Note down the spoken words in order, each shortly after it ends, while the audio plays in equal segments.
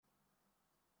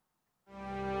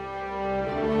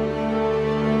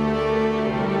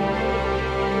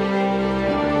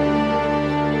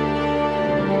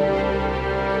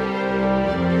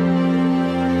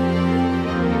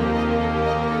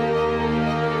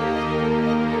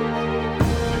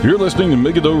You're listening to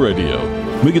Megiddo Radio.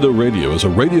 Megiddo Radio is a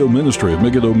radio ministry of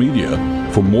Megiddo Media.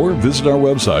 For more, visit our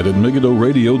website at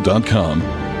megiddoradio.com.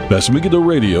 That's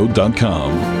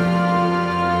megiddoradio.com.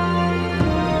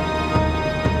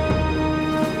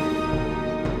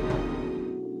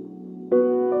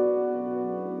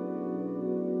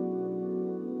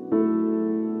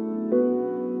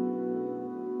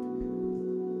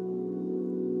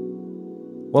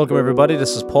 Welcome, everybody.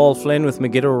 This is Paul Flynn with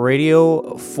Megiddo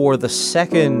Radio for the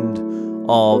 2nd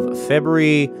of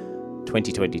February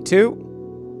 2022.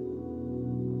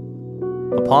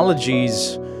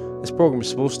 Apologies. This program was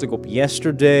supposed to go up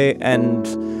yesterday, and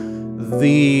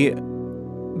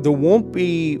there won't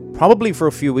be, probably for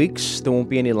a few weeks, there won't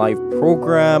be any live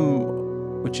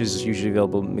program, which is usually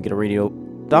available at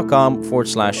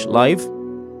megiddoradio.com/live.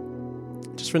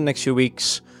 Just for the next few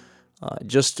weeks.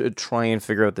 Just to try and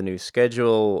figure out the new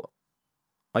schedule.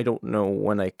 I don't know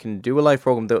when I can do a live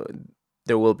program.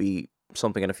 There will be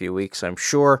something in a few weeks, I'm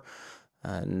sure.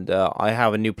 And I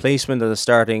have a new placement that is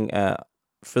starting.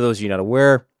 For those of you not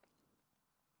aware,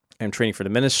 I'm training for the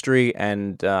ministry,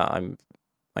 and I'm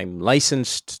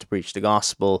licensed to preach the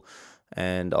gospel,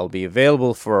 and I'll be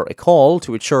available for a call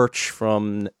to a church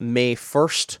from May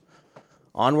 1st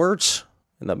onwards,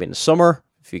 and that'll be in the summer.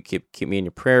 If you keep me in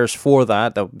your prayers for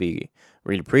that, that would be,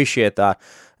 really appreciate that.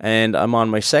 And I'm on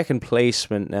my second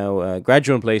placement now,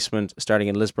 graduate placement, starting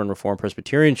in Lisburn Reformed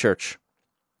Presbyterian Church.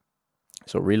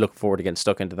 So really looking forward to getting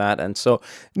stuck into that. And so,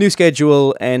 new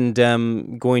schedule, and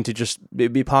going to just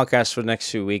be podcasts for the next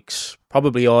few weeks,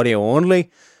 probably audio only,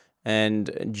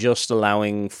 and just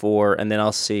allowing for, and then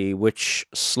I'll see which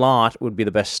slot would be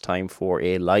the best time for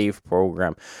a live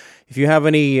program. If you have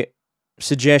any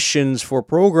suggestions for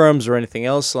programs or anything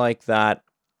else like that,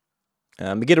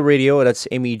 Megiddo Radio, that's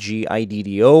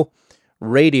MEGIDDO,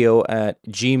 radio at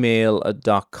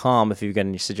gmail.com. If you've got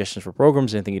any suggestions for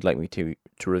programs, anything you'd like me to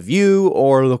review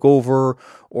or look over,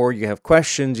 or you have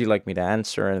questions you'd like me to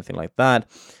answer, anything like that,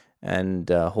 and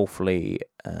hopefully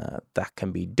that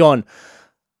can be done.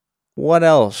 What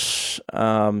else?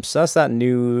 So that's that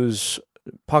news.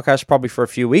 Podcast probably for a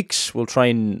few weeks. We'll try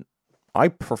and I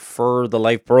prefer the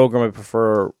live program. I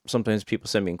prefer sometimes people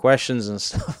send me questions and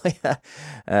stuff like that.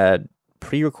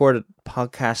 Pre-recorded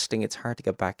podcasting, it's hard to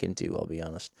get back into, I'll be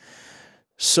honest.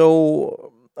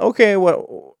 So, okay,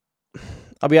 well,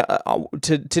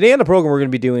 today on the program we're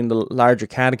going to be doing the Larger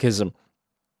Catechism.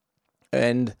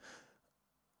 And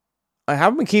I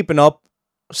haven't been keeping up.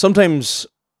 Sometimes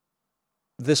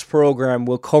this program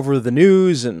will cover the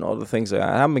news and all the things like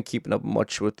that. I haven't been keeping up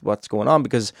much with what's going on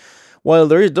because while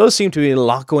there does seem to be a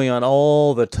lot going on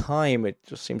all the time, it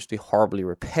just seems to be horribly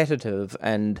repetitive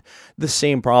and the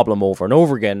same problem over and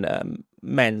over again.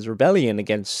 Men's rebellion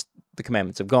against the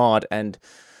commandments of God, and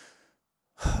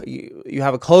you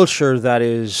have a culture that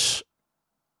is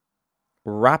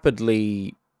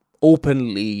rapidly,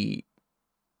 openly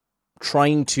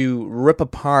trying to rip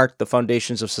apart the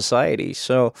foundations of society.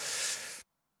 So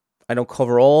I don't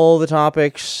cover all the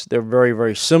topics. They're very,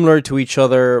 very similar to each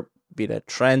other, be that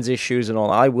trans issues and all.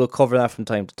 I will cover that from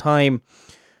time to time.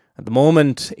 At the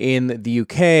moment in the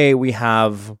UK, we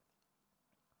have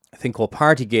a thing called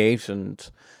Partygate, and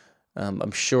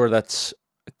I'm sure that's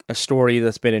a story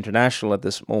that's been international at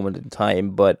this moment in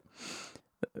time. But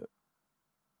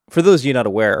for those of you not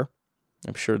aware,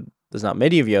 I'm sure there's not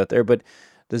many of you out there, but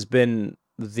there's been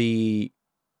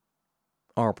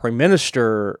our Prime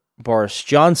Minister, Boris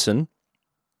Johnson,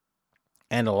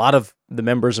 and a lot of the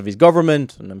members of his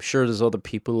government, and I'm sure there's other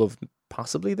people of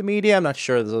possibly the media, I'm not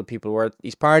sure there's other people who are at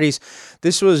these parties.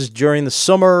 This was during the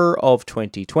summer of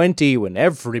 2020 when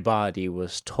everybody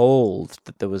was told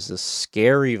that there was this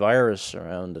scary virus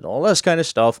around and all this kind of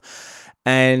stuff.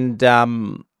 And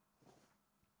the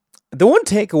one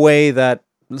takeaway that,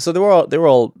 so they were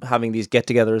all having these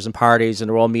get-togethers and parties, and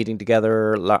they were all meeting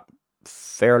together,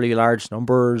 fairly large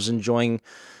numbers, enjoying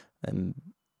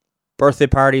birthday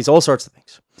parties, all sorts of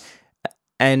things.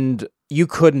 And you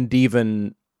couldn't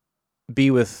even be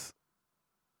with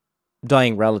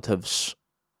dying relatives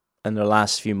in their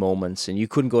last few moments, and you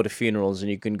couldn't go to funerals, and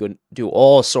you couldn't go do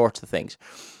all sorts of things.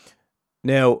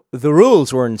 Now, the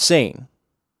rules were insane.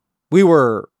 They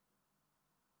were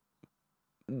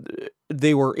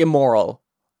immoral,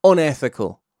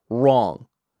 unethical, wrong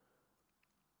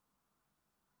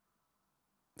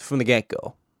from the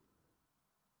get-go.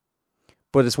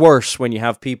 But it's worse when you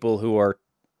have people who are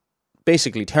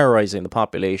basically terrorizing the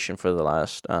population for the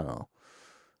last, I don't know,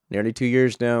 nearly 2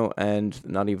 years now, and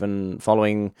not even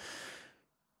following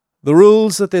the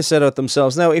rules that they set out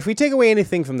themselves. Now, if we take away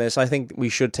anything from this, I think we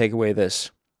should take away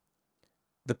this.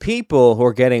 the people who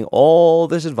are getting all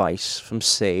this advice from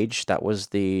Sage, that was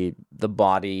the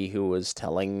body who was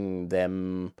telling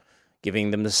them,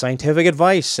 giving them the scientific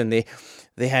advice, and they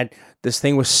had, this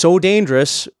thing was so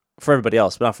dangerous for everybody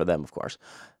else, but not for them, of course,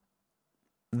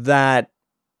 that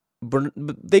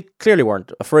they clearly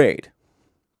weren't afraid.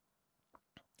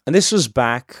 And this was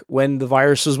back when the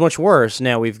virus was much worse.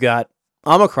 Now we've got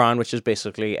Omicron, which is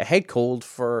basically a head cold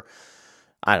for,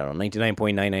 I don't know,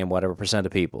 99.99 whatever percent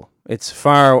of people. It's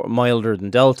far milder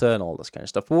than Delta and all this kind of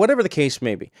stuff. But whatever the case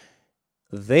may be,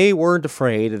 they weren't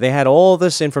afraid. They had all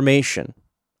this information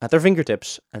at their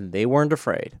fingertips, and they weren't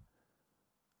afraid.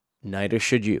 Neither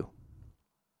should you.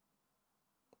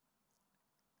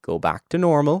 Go back to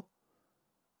normal.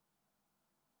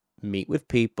 Meet with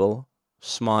people.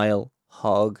 Smile.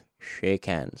 Hug. Shake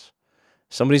hands.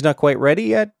 Somebody's not quite ready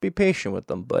yet, be patient with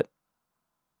them, but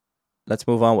let's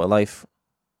move on with life,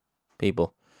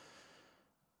 people.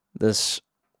 This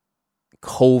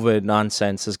COVID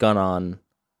nonsense has gone on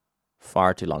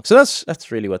far too long. So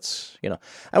that's really what's, and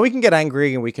we can get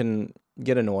angry and we can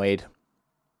get annoyed.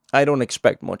 I don't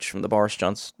expect much from the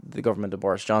government of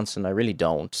Boris Johnson. I really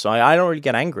don't. So I don't really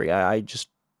get angry. I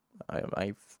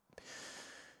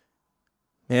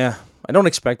don't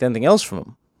expect anything else from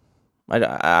him.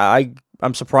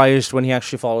 I'm surprised when he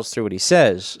actually follows through what he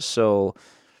says. So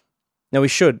now we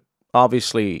should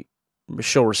obviously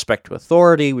show respect to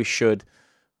authority. We should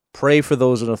pray for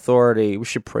those in authority. We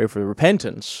should pray for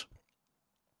repentance.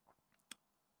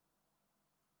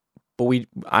 But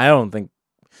I don't think,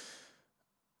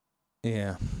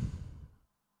 we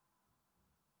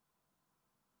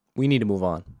need to move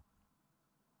on.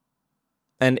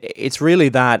 And it's really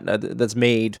that's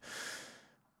made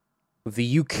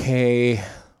the UK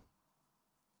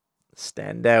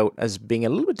stand out as being a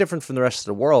little bit different from the rest of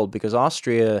the world, because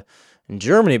Austria and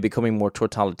Germany becoming more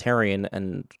totalitarian,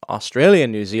 and Australia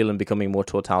and New Zealand becoming more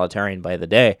totalitarian by the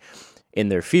day in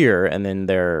their fear, and then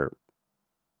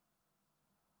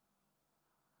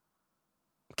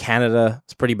Canada,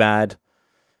 it's pretty bad.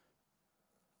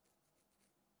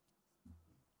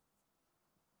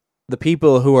 The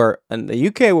people who are, and the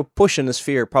UK were pushing this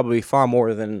fear probably far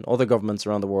more than other governments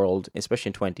around the world, especially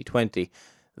in 2020.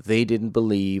 They didn't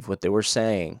believe what they were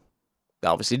saying. They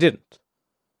obviously didn't.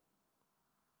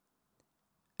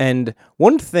 And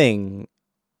one thing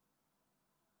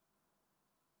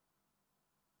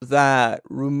that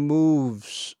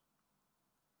removes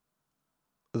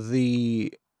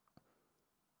the,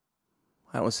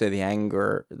 I don't want to say the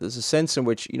anger, there's a sense in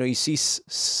which, you see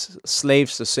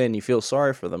slaves to sin, you feel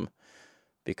sorry for them,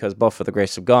 because but for the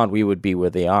grace of God, we would be where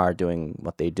they are doing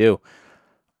what they do.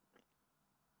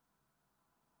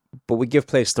 But we give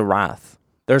place to wrath.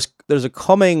 There's a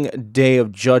coming day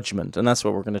of judgment, and that's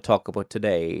what we're going to talk about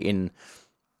today in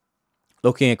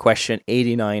looking at question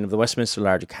 89 of the Westminster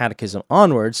Larger Catechism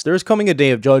onwards. There is coming a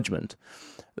day of judgment.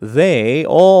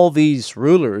 All these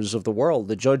rulers of the world,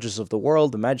 the judges of the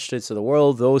world, the magistrates of the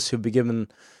world, those who've been given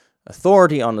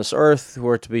authority on this earth, who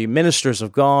are to be ministers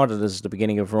of God, and this is the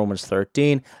beginning of Romans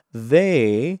 13,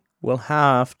 they will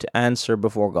have to answer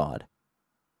before God.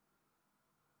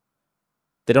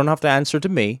 They don't have to answer to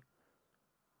me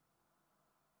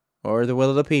or the will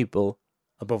of the people.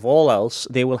 Above all else,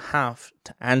 they will have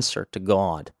to answer to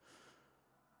God.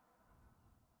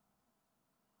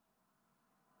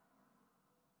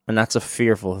 And that's a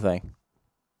fearful thing.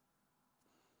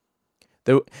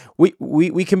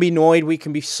 We can be annoyed, we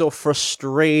can be so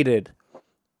frustrated,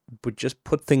 but just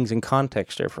put things in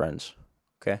context there, friends.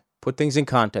 Okay? Put things in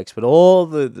context. But all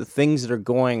the things that are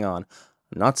going on,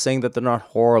 I'm not saying that they're not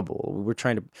horrible.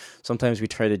 Sometimes we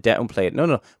try to downplay it.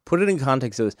 No. Put it in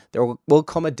context of this. There will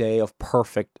come a day of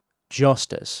perfect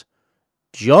justice.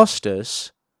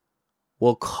 Justice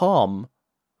will come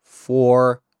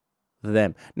for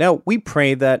them. Now, we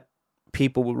pray that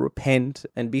people will repent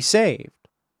and be saved.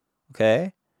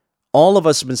 Okay? All of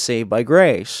us have been saved by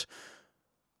grace.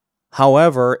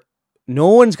 However, no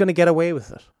one's going to get away with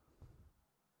it.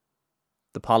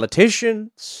 The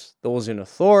politicians, those in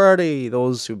authority,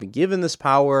 those who've been given this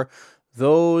power,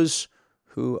 those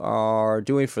who are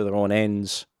doing it for their own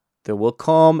ends, there will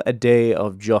come a day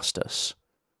of justice.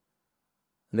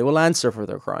 And they will answer for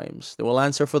their crimes. They will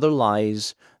answer for their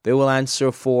lies. They will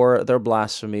answer for their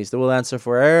blasphemies. They will answer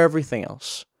for everything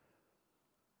else.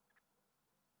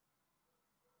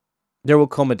 There will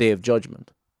come a day of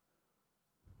judgment.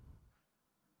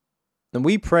 And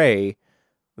we pray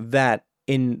that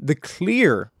in the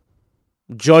clear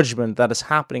judgment that is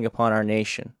happening upon our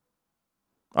nations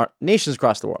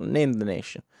across the world, name the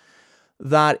nation,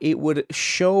 that it would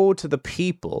show to the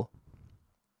people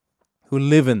who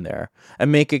live in there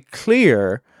and make it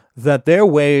clear that their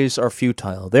ways are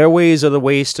futile. Their ways are the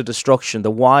ways to destruction,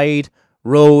 the wide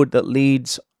road that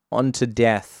leads unto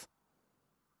death.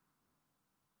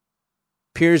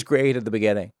 Appears great at the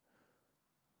beginning,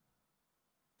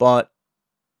 but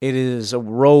it is a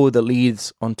road that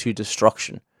leads unto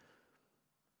destruction.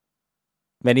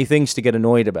 Many things to get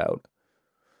annoyed about.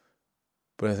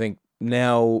 But I think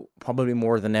now, probably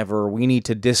more than ever, we need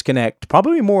to disconnect.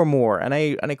 Probably more and more. And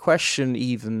I question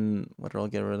even whether I'll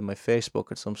get rid of my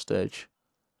Facebook at some stage.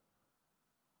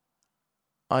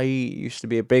 I used to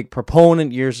be a big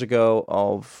proponent years ago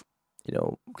of,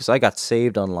 because I got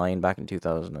saved online back in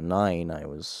 2009.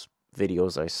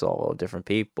 Videos I saw of different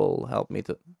people help me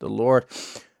to the Lord.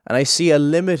 And I see a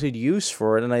limited use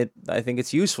for it. And I think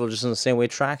it's useful just in the same way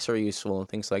tracks are useful and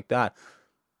things like that.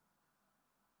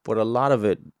 But a lot of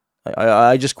it,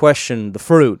 I just question the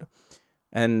fruit.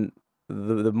 And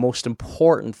the most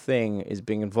important thing is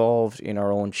being involved in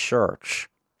our own church.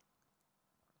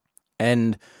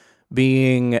 And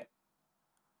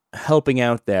helping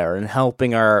out there and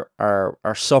helping our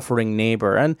suffering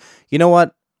neighbor. And you know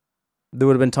what? There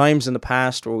would have been times in the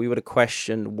past where we would have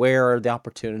questioned, where are the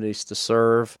opportunities to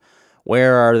serve?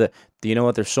 Where are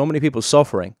there's so many people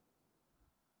suffering.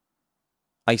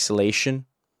 Isolation.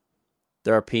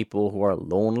 There are people who are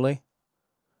lonely.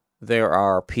 There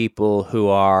are people who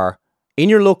are in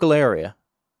your local area.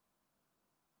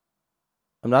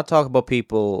 I'm not talking about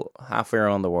people halfway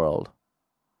around the world.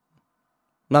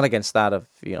 I'm not against that if,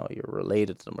 you're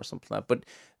related to them or something like that. But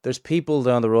there's people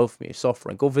down the road from you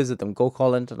suffering. Go visit them. Go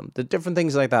call into them. The different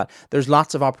things like that. There's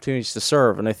lots of opportunities to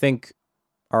serve. And I think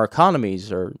our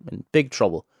economies are in big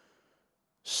trouble.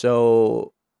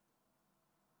 So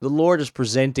the Lord is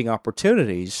presenting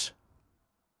opportunities.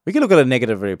 We can look at it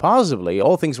negatively, very positively.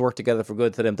 All things work together for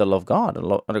good to them that love God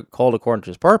and are called according to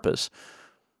His purpose.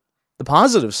 The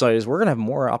positive side is we're going to have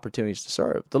more opportunities to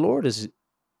serve. The Lord is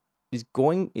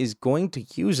going to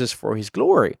use us for His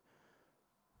glory.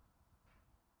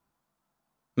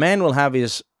 Man will have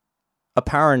his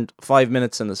apparent 5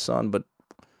 minutes in the sun, but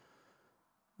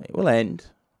it will end.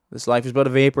 This life is but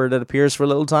a vapor that appears for a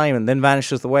little time and then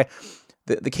vanishes away.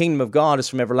 The kingdom of God is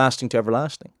from everlasting to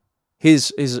everlasting.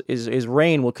 His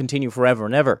reign will continue forever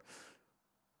and ever.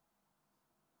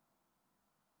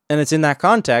 And it's in that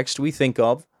context we think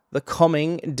of the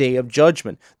coming day of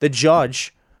judgment. The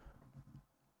judge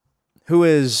who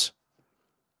is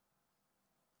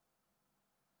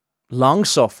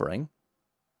long-suffering,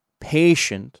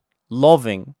 patient,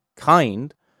 loving,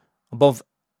 kind, above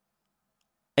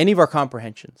any of our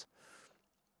comprehensions.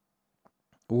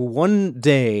 One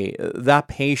day, that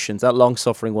patience, that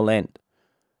long-suffering will end.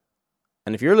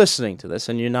 And if you're listening to this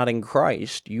and you're not in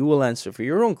Christ, you will answer for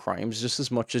your own crimes just as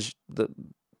much as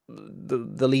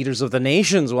the leaders of the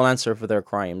nations will answer for their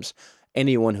crimes.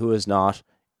 Anyone who is not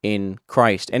in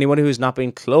Christ, anyone who has not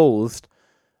been clothed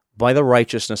by the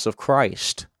righteousness of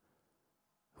Christ,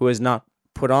 who has not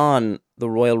put on the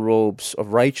royal robes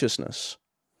of righteousness,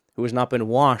 who has not been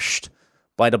washed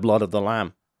by the blood of the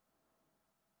Lamb.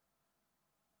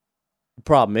 The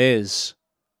problem is,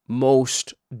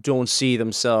 most don't see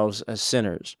themselves as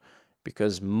sinners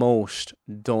because most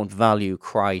don't value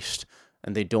Christ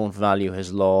and they don't value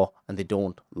His law and they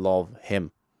don't love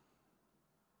Him.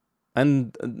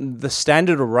 And the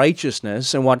standard of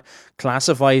righteousness and what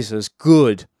classifies as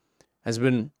good has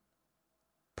been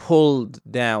pulled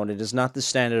down. It is not the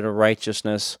standard of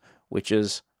righteousness which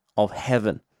is of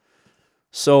heaven.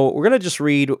 So we're going to just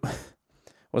read,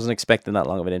 wasn't expecting that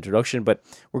long of an introduction, but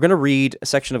we're going to read a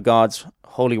section of God's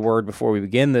holy word before we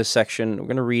begin this section. We're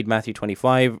going to read Matthew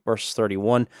 25, verse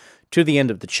 31 to the end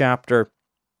of the chapter.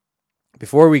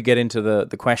 Before we get into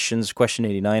the questions, question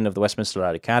 89 of the Westminster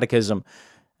Larger Catechism,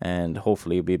 and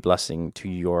hopefully it'll be a blessing to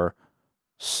your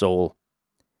soul.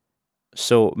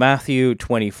 So Matthew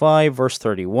 25, verse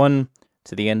 31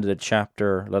 to the end of the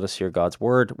chapter, let us hear God's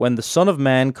word. When the Son of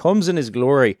Man comes in His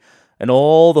glory, and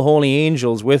all the holy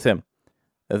angels with Him,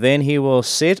 then He will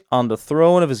sit on the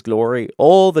throne of His glory.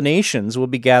 All the nations will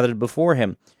be gathered before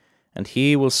Him, and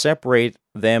He will separate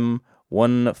them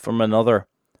one from another,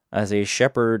 as a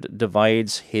shepherd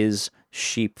divides his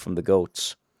sheep from the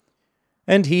goats.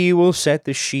 And He will set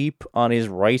the sheep on His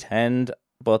right hand,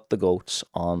 but the goats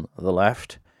on the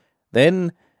left.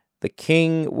 Then the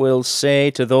King will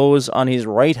say to those on His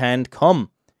right hand,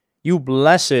 Come, you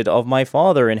blessed of my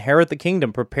Father, inherit the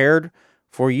kingdom prepared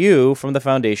for you from the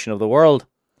foundation of the world.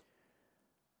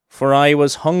 For I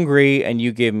was hungry, and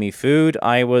you gave me food.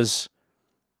 I was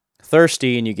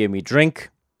thirsty, and you gave me drink.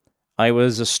 I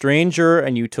was a stranger,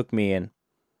 and you took me in.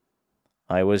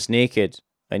 I was naked,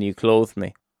 and you clothed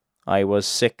me. I was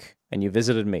sick, and you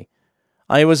visited me.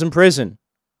 I was in prison,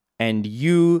 and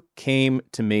you came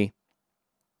to me.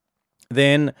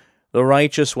 Then the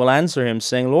righteous will answer him,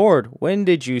 saying, Lord, when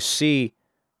did we see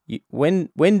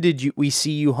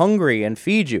you hungry and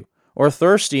feed you, or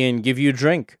thirsty and give you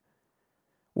drink?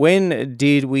 When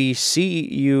did we see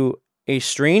you a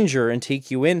stranger and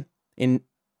take you in,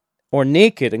 or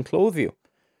naked and clothe you?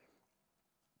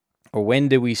 Or when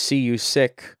did we see you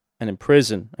sick and in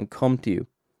prison and come to you?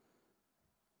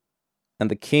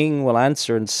 And the king will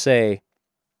answer and say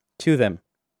to them,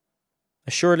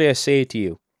 Assuredly I say to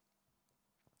you,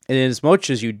 inasmuch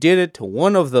as you did it to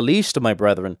one of the least of my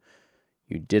brethren,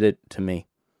 you did it to me.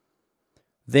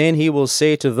 Then he will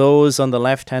say to those on the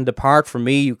left hand, Depart from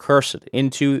me, you cursed,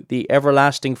 into the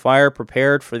everlasting fire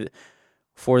prepared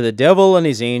for the devil and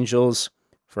his angels.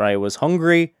 For I was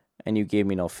hungry, and you gave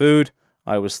me no food.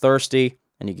 I was thirsty,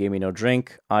 and you gave me no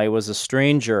drink. I was a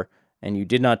stranger, and you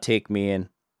did not take me in.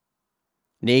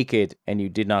 Naked, and you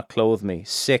did not clothe me.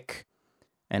 Sick,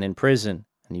 and in prison,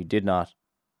 and you did not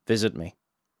visit me.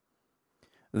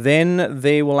 Then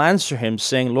they will answer him,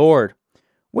 saying, Lord,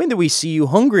 when did we see you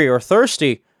hungry or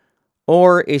thirsty,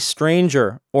 or a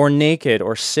stranger, or naked,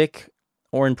 or sick,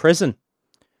 or in prison,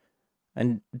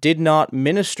 and did not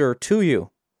minister to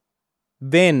you?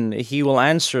 Then he will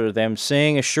answer them,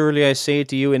 saying, Assuredly I say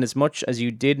to you, inasmuch as you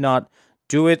did not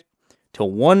do it to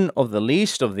one of the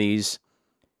least of these,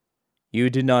 you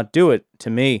did not do it to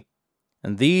me.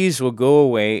 And these will go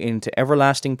away into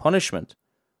everlasting punishment,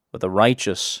 but the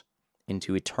righteous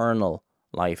into eternal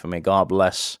life. And may God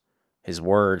bless his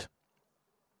word.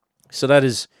 So that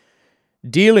is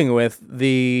dealing with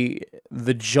the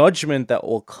judgment that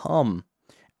will come,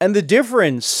 and the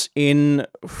difference in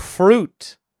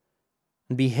fruit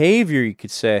and behavior, you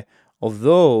could say, of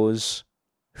those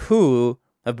who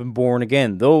have been born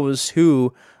again, those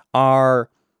who are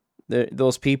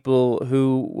those people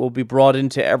who will be brought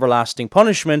into everlasting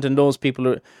punishment, and those people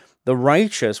who, the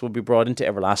righteous, will be brought into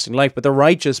everlasting life, but the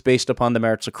righteous based upon the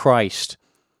merits of Christ.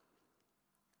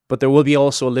 But there will be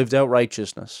also a lived out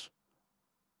righteousness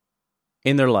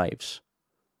in their lives.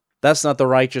 That's not the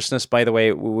righteousness, by the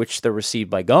way, which they're received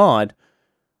by God,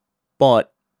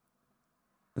 but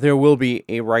there will be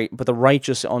but the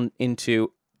righteous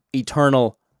into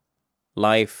eternal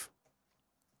life.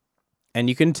 And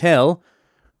you can tell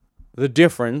the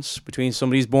difference between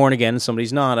somebody's born again and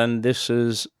somebody's not, and this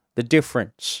is the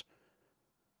difference.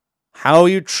 How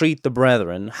you treat the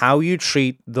brethren, how you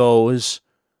treat those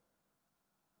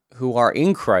who are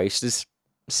in Christ is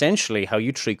essentially how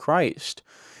you treat Christ.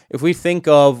 If we think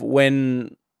of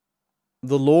when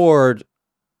the Lord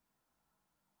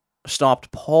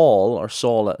stopped Paul, or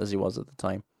Saul as he was at the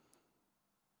time,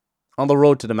 on the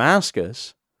road to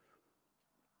Damascus,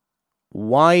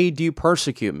 why do you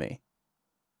persecute me?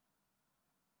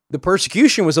 The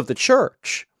persecution was of the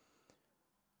church,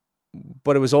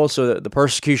 but it was also the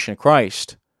persecution of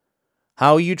Christ.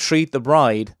 How you treat the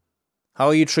bride,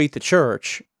 how you treat the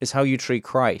church, is how you treat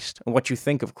Christ and what you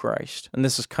think of Christ. And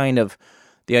this is kind of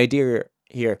the idea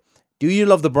here. Do you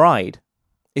love the bride?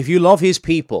 If you love his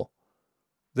people,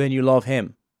 then you love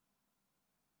him.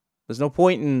 There's no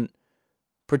point in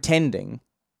pretending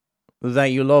that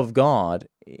you love God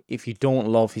if you don't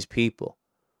love his people.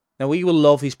 Now, we will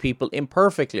love his people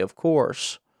imperfectly, of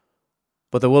course,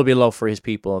 but there will be love for his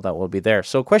people that will be there.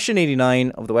 So question 89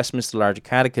 of the Westminster Larger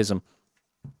Catechism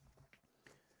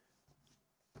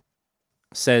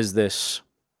says this: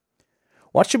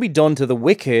 What shall be done to the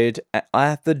wicked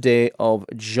at the day of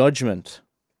judgment?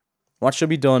 What shall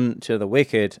be done to the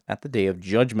wicked at the day of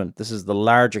judgment? This is the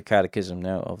Larger Catechism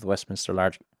now of the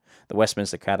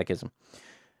Westminster Catechism.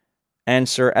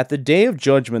 Answer: At the day of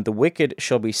judgment the wicked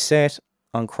shall be set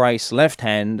on Christ's left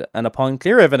hand, and upon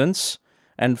clear evidence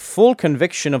and full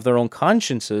conviction of their own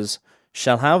consciences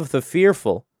shall have the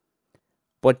fearful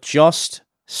but just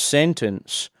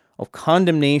sentence of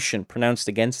condemnation pronounced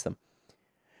against them,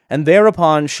 and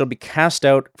thereupon shall be cast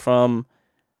out from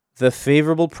the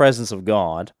favorable presence of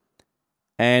God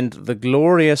and the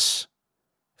glorious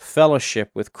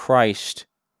fellowship with Christ,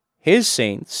 his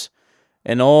saints,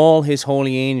 and all his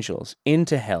holy angels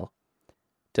into hell,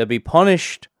 to be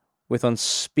punished with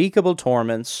unspeakable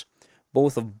torments,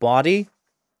 both of body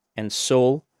and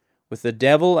soul, with the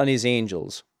devil and his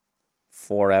angels,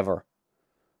 forever.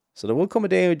 So there will come a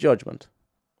day of judgment.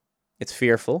 It's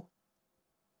fearful,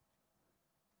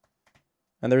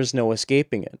 and there is no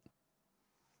escaping it.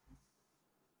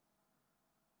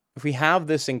 If we have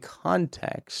this in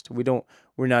context, we're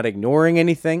not ignoring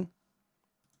anything.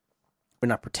 We're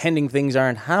not pretending things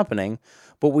aren't happening,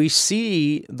 but we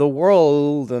see the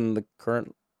world and the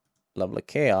current level of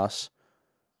chaos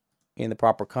in the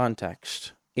proper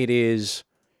context. It is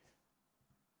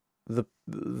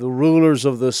the rulers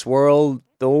of this world,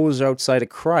 those outside of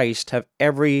Christ, have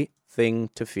everything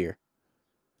to fear.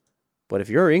 But if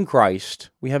you're in Christ,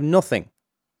 we have nothing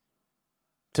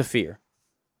to fear.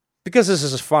 Because this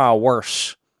is far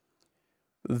worse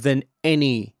than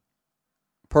any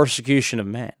persecution of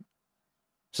man.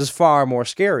 This is far more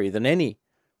scary than any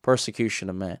persecution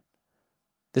of man.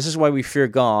 This is why we fear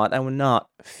God and will not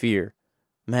fear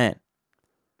man.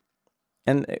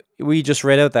 And we just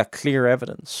read out that clear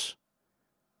evidence.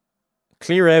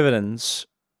 Clear evidence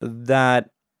that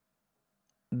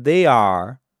they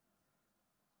are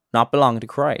not belonging to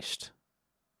Christ.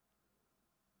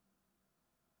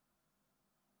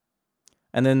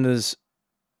 And then there's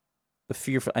the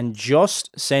fearful and just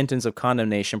sentence of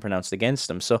condemnation pronounced against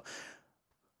them. So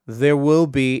there will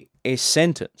be a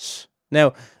sentence.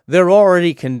 Now, they're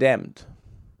already condemned.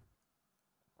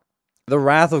 The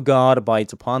wrath of God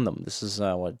abides upon them. This is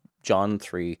what John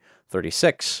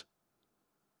 3:36.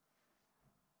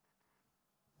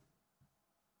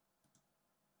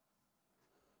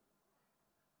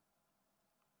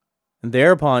 And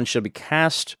thereupon shall be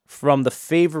cast from the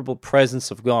favorable presence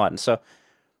of God. And so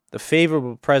the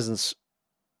favorable presence,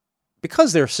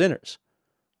 because they're sinners,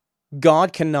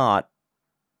 God cannot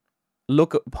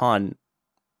look upon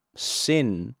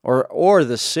sin or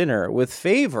the sinner with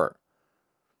favor.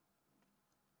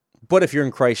 But if you're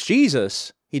in Christ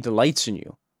Jesus, he delights in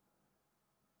you.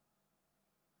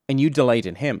 And you delight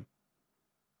in him.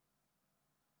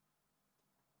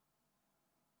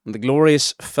 And the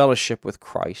glorious fellowship with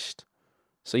Christ.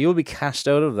 So you'll be cast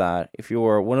out of that if you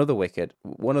are one of the wicked,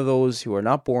 one of those who are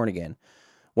not born again,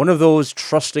 one of those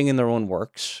trusting in their own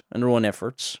works and their own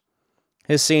efforts,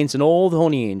 his saints and all the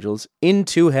holy angels,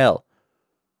 into hell,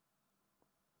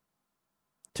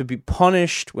 to be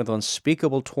punished with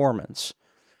unspeakable torments.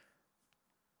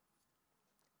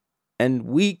 And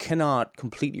we cannot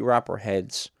completely wrap our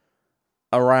heads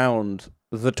around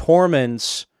the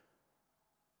torments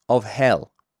of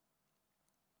hell.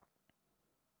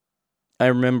 I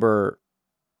remember,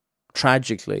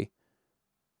 tragically,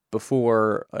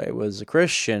 before I was a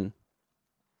Christian,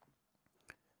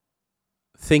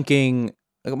 thinking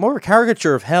more of a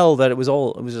caricature of hell, that it was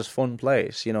this fun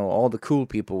place. You know, all the cool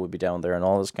people would be down there and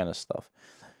all this kind of stuff.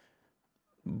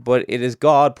 But it is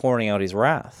God pouring out his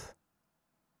wrath,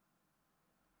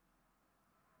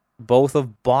 both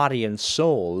of body and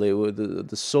soul.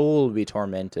 The soul will be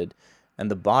tormented, and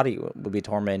the body will be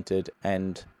tormented,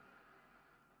 and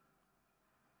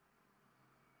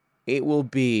it will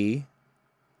be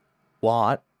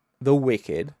what the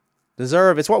wicked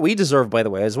deserve. It's what we deserve, by the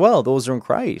way, as well. Those are in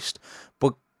Christ.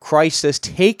 But Christ has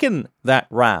taken that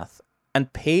wrath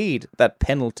and paid that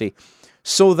penalty,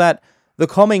 so that the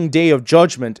coming day of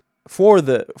judgment for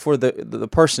the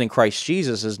person in Christ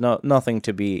Jesus is nothing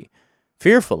to be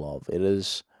fearful of. It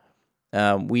is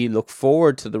we look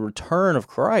forward to the return of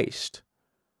Christ,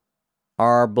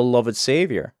 our beloved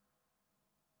Savior.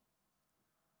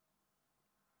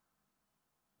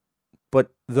 But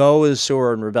those who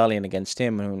are in rebellion against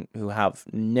him, who have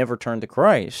never turned to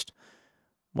Christ,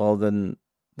 well, then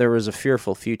there is a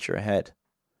fearful future ahead.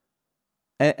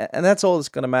 And that's all that's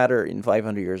going to matter in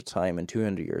 500 years' time and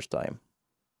 200 years' time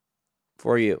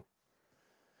for you.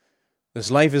 This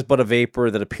life is but a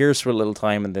vapor that appears for a little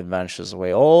time and then vanishes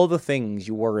away. All the things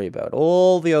you worry about,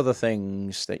 all the other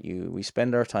things that we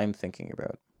spend our time thinking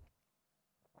about,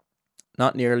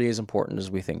 not nearly as important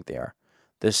as we think they are.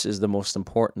 This is the most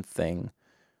important thing.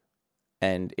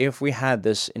 And if we had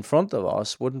this in front of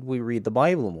us, wouldn't we read the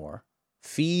Bible more?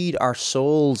 Feed our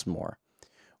souls more?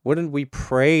 Wouldn't we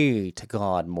pray to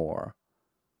God more?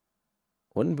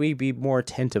 Wouldn't we be more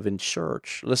attentive in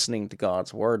church, listening to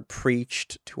God's word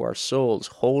preached to our souls?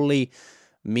 Holy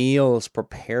meals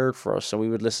prepared for us, so we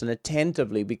would listen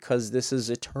attentively, because this is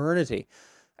eternity.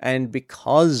 And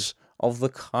because of the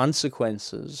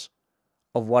consequences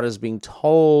of what is being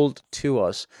told to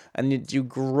us. And you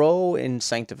grow in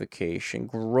sanctification,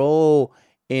 grow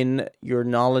in your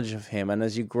knowledge of him. And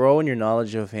as you grow in your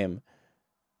knowledge of him,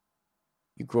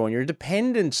 you grow in your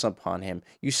dependence upon him.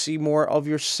 You see more of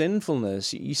your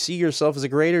sinfulness. You see yourself as a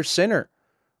greater sinner.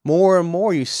 More and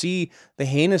more you see the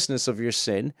heinousness of your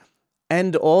sin.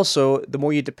 And also, the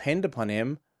more you depend upon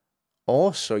him,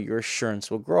 also your assurance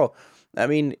will grow. I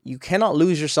mean, you cannot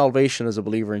lose your salvation as a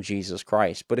believer in Jesus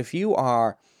Christ. But if you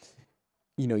are,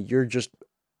 you're just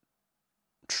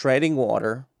treading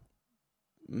water,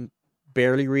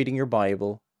 barely reading your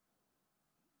Bible,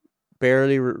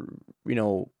 barely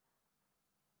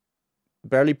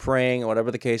praying, or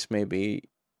whatever the case may be,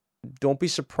 don't be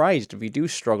surprised if you do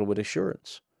struggle with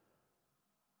assurance.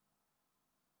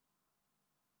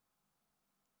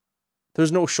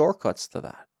 There's no shortcuts to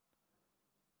that.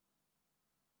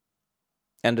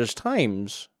 And there's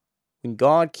times when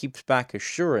God keeps back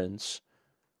assurance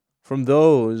from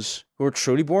those who are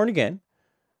truly born again,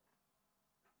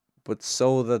 but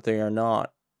so that they are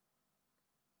not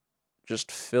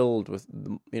just filled with,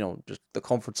 just the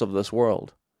comforts of this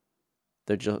world.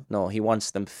 He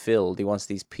wants them filled. He wants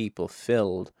these people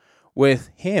filled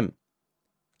with Him,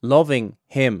 loving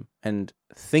Him and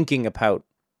thinking about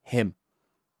Him.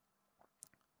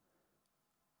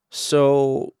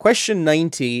 So, question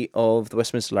 90 of the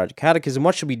Westminster Larger Catechism,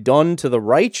 what shall be done to the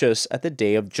righteous at the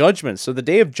day of judgment? So the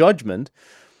day of judgment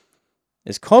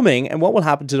is coming, and what will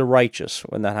happen to the righteous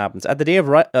when that happens? At the day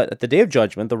of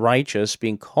judgment, the righteous,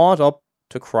 being caught up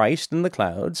to Christ in the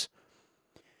clouds,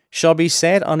 shall be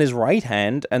set on His right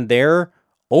hand, and there,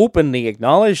 openly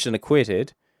acknowledged and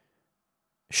acquitted,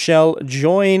 shall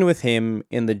join with Him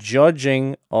in the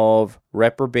judging of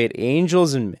reprobate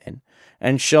angels and men,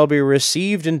 and shall be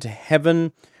received into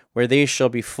heaven, where they shall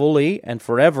be fully and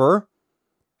forever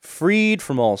freed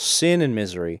from all sin and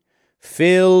misery,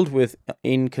 filled with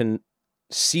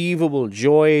inconceivable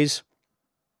joys,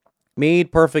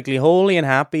 made perfectly holy and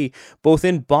happy, both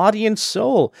in body and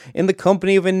soul, in the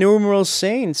company of innumerable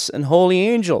saints and holy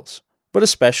angels, but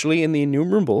especially in the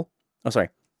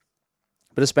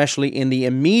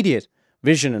immediate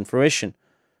vision and fruition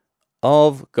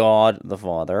of God the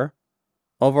Father,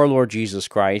 of our Lord Jesus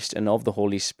Christ, and of the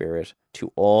Holy Spirit,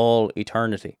 to all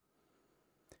eternity.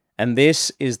 And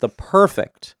this is the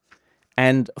perfect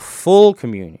and full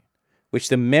communion which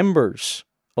the members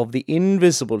of the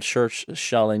invisible church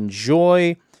shall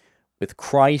enjoy with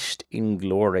Christ in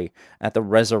glory at the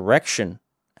resurrection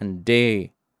and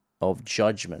day of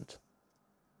judgment.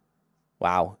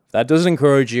 Wow, if that doesn't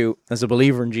encourage you as a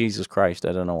believer in Jesus Christ,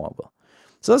 I don't know what will.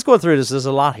 So let's go through this. There's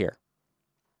a lot here.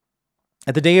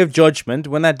 At the day of judgment,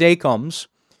 when that day comes,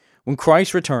 when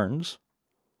Christ returns,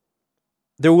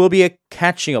 there will be a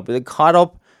catching up. They're caught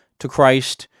up to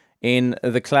Christ in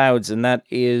the clouds, and that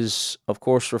is, of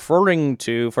course, referring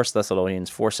to 1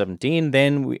 Thessalonians 4:17.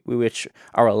 Then we which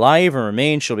are alive and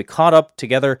remain shall be caught up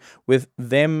together with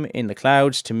them in the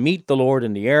clouds to meet the Lord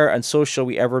in the air, and so shall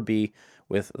we ever be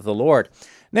with the Lord.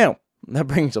 Now, that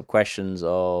brings up questions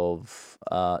of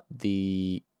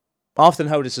often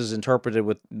how this is interpreted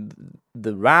with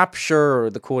the rapture, or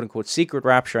the quote-unquote secret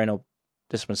rapture. I know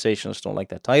dispensationalists don't like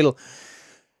that title.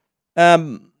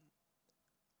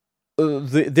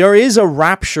 There is a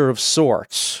rapture of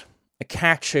sorts, a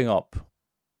catching up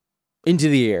into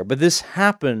the air, but this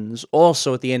happens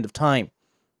also at the end of time.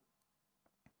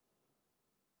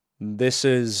 This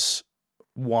is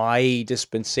why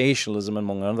dispensationalism,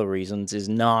 among other reasons, is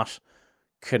not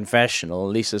confessional.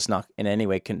 At least it's not in any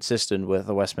way consistent with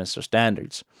the Westminster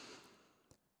Standards.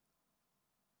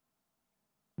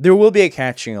 There will be a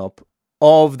catching up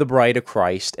of the bride of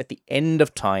Christ at the end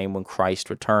of time when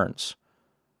Christ returns.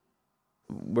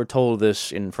 We're told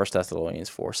this in 1 Thessalonians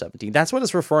 4:17. That's what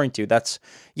it's referring to.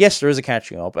 Yes, there is a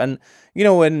catching up. And,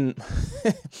 when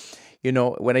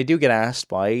I do get asked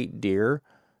by dear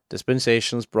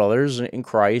dispensationalist brothers in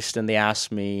Christ, and they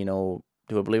ask me, do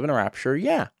I believe in a rapture?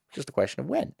 Yeah, just a question of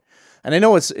when. And I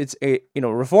know it's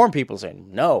Reformed people saying,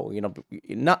 no,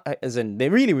 not, as in, they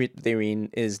mean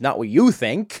is not what you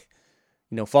think,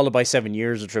 followed by 7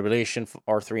 years of tribulation,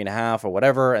 or 3.5, or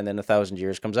whatever, and then 1,000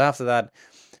 years comes after that.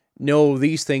 No,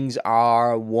 these things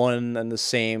are one and the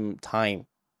same time.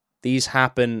 These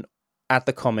happen at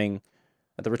the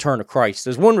return of Christ.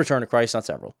 There's one return of Christ, not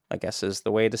several, I guess is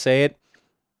the way to say it.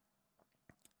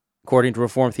 According to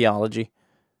Reformed theology,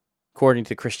 according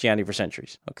to Christianity for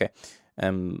centuries. Okay.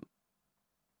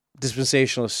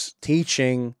 Dispensationalist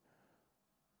teaching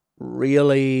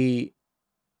really,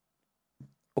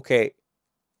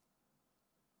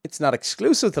 it's not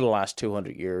exclusive to the last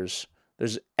 200 years.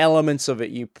 There's elements of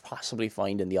it you possibly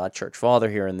find in the odd church father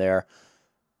here and there,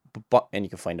 and you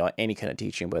can find out any kind of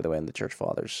teaching, by the way, in the church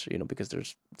fathers, because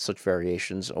there's such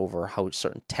variations over how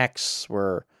certain texts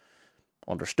were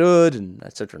understood, and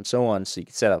etc. and so on. So you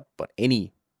can set up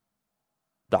any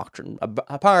doctrine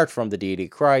apart from the deity of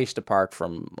Christ, apart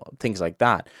from things like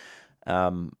that.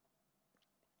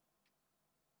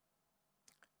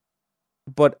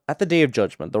 But at the day of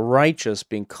judgment, the righteous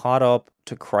being caught up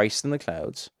to Christ in the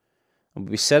clouds, and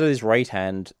will be set at His right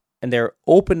hand, and they're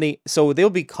openly, so they'll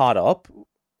be caught up.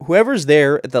 Whoever's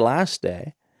there at the last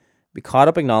day, be caught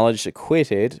up, acknowledged,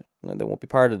 acquitted, and they won't be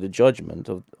part of the judgment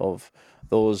of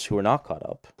those who are not caught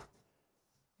up.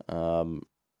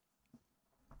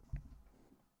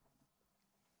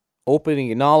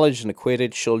 Openly acknowledged and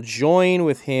acquitted shall join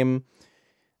with Him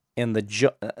in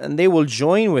and they will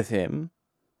join with Him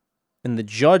in the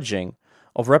judging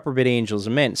of reprobate angels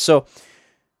and men. So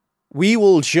we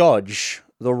will judge,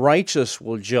 the righteous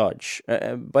will judge.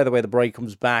 By the way, the bride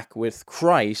comes back with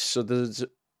Christ, so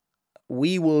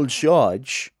we will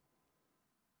judge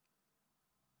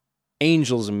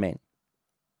angels and men,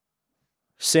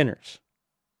 sinners.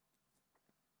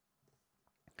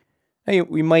 Now,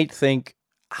 we might think,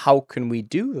 how can we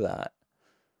do that?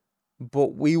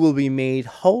 But we will be made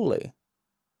holy.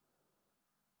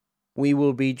 We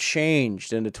will be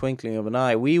changed in the twinkling of an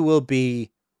eye. We will be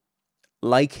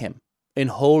like him in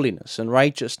holiness and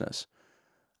righteousness.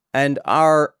 And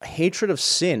our hatred of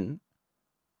sin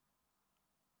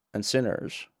and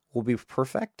sinners will be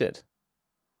perfected.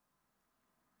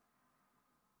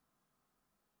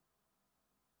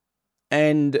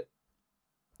 And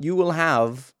you will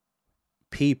have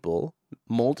people,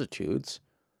 multitudes,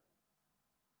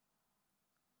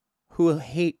 who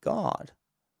hate God.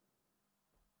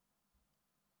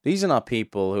 These are not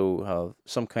people who have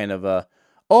some kind of a,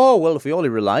 oh, well, if we only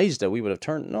realized that, we would have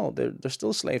turned. No, they're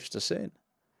still slaves to sin.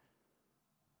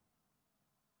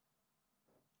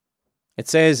 It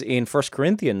says in 1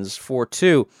 Corinthians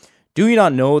 4:2, do you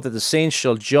not know that the saints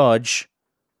shall judge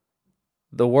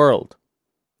the world?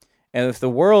 And if the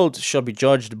world shall be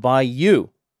judged by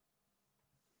you.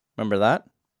 Remember that?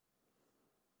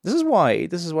 This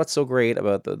is what's so great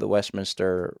about the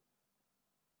Westminster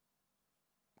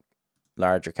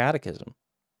Larger Catechism,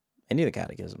 any of the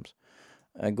catechisms.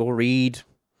 Go read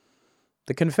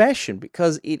the Confession,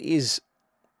 because it is,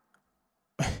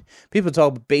 people talk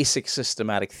about basic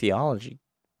systematic theology.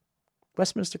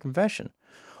 Westminster Confession,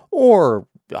 or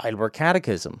Heidelberg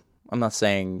Catechism. I'm not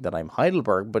saying that I'm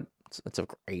Heidelberg, but it's a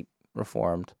great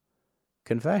Reformed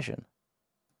confession.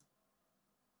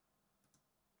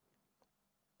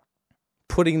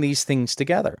 Putting these things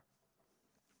together.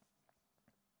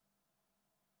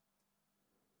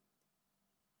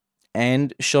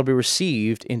 And shall be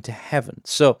received into heaven.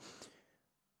 So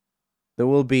there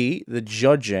will be the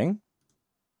judging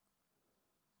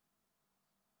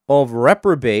of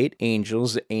reprobate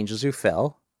angels, the angels who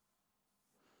fell,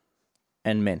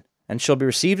 and men. And shall be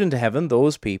received into heaven,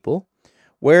 those people,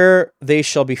 where they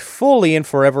shall be fully and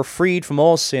forever freed from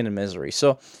all sin and misery.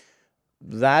 So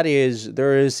there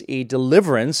is a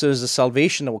deliverance, there's a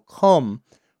salvation that will come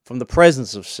from the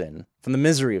presence of sin, from the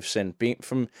misery of sin,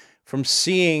 from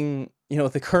seeing,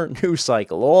 the current news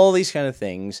cycle, all these kind of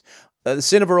things, the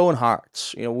sin of our own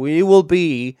hearts. We will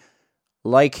be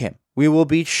like him. We will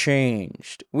be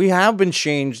changed. We have been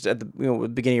changed at the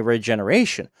beginning of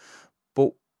regeneration,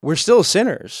 but we're still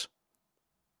sinners.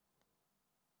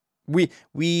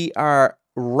 We are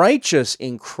righteous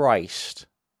in Christ.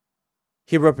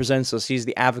 He represents us. He's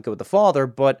the advocate with the Father,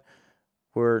 but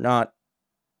we're not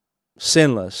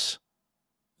sinless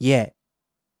yet.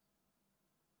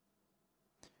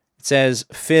 It says,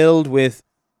 filled with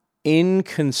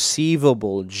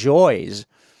inconceivable joys.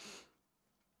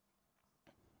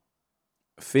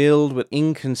 Filled with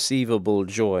inconceivable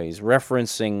joys.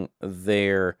 Referencing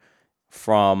there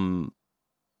from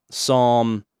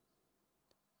Psalm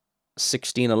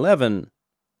 16:11.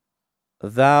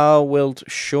 Thou wilt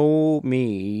show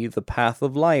me the path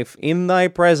of life. In thy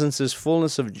presence is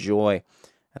fullness of joy.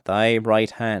 At thy right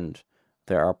hand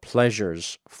there are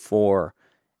pleasures for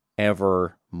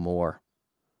evermore.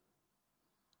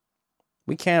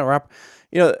 We can't wrap,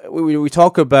 we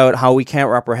talk about how we can't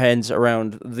wrap our heads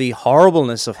around the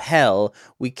horribleness of hell.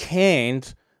 We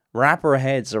can't wrap our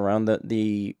heads around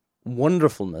the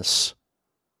wonderfulness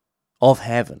of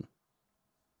heaven.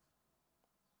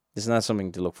 Isn't that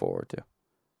something to look forward to?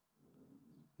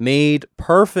 Made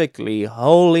perfectly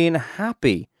holy and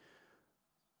happy.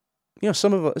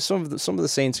 Some of the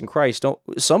saints in Christ don't.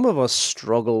 Some of us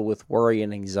struggle with worry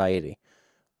and anxiety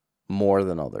more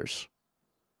than others.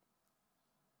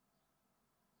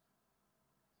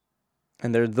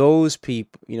 And there are those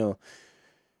people,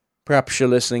 perhaps you're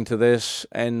listening to this,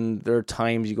 and there are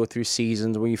times you go through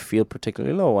seasons where you feel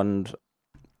particularly low. And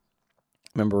I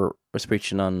remember I was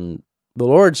preaching on the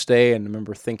Lord's Day, and I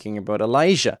remember thinking about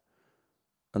Elijah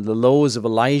and the lows of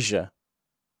Elijah,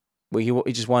 where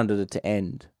he just wanted it to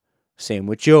end. Same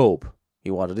with Job. He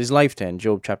wanted his life to end,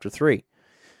 Job chapter 3.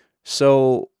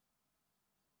 So,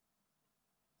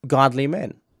 godly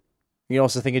men. You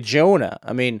also think of Jonah.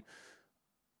 I mean,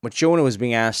 what Jonah was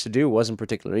being asked to do wasn't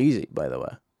particularly easy, by the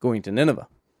way. Going to Nineveh.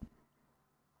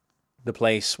 The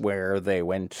place where they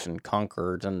went and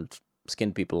conquered and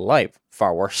skinned people alive.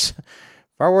 Far worse.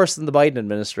 Far worse than the Biden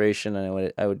administration,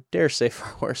 and I would dare say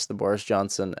far worse than Boris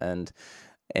Johnson and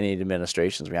any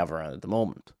administrations we have around at the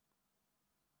moment.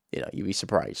 You'd be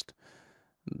surprised.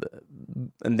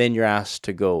 and then you're asked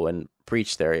to go and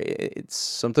preach there. It's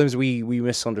sometimes we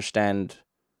misunderstand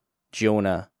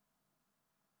Jonah.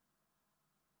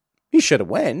 He should have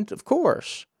went, of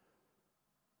course.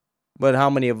 But how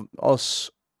many of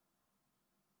us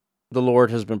the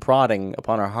Lord has been prodding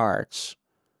upon our hearts?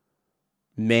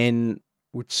 Men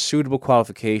with suitable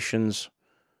qualifications.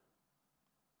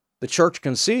 The church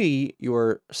can see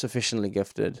you're sufficiently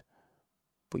gifted,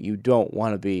 but you don't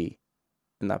want to be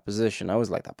in that position. I was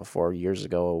like that before, years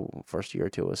ago. First year or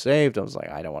two I was saved, I was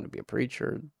like, I don't want to be a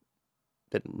preacher.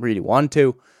 Didn't really want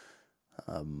to.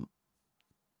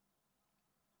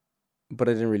 But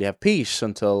I didn't really have peace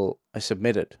until I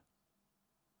submitted.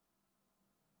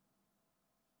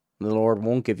 The Lord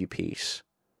won't give you peace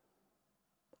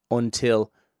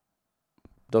until,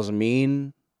 doesn't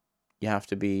mean you have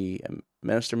to be a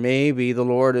minister. Maybe the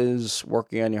Lord is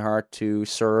working on your heart to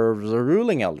serve as a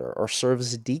ruling elder or serve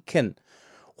as a deacon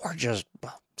or just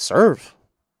serve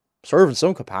in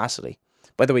some capacity.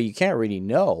 By the way, you can't really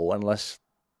know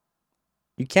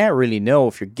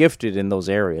if you're gifted in those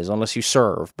areas unless you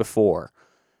serve before.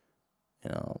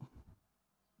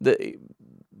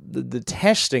 The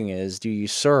testing is, do you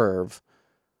serve?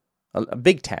 A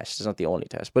big test is not the only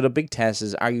test, but a big test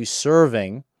is, are you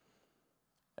serving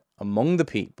among the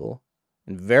people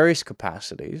in various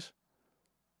capacities,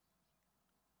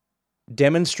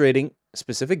 demonstrating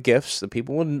specific gifts that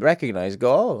people wouldn't recognize,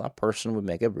 go, oh, that person would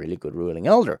make a really good ruling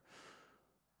elder.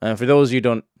 And for those of you who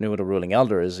don't know what a ruling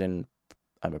elder is, I'm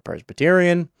a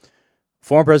Presbyterian,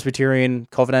 former Presbyterian,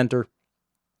 Covenanter.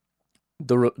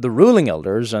 The ruling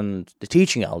elders and the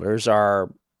teaching elders are,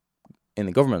 in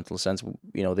the governmental sense,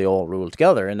 they all rule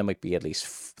together, and there might be at least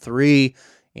 3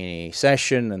 in a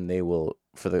session, and they will,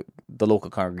 for the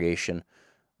local congregation,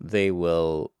 they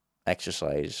will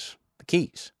exercise the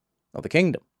keys of the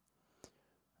kingdom.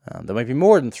 There might be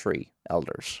more than 3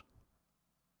 elders,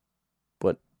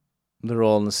 but they're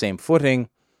all on the same footing.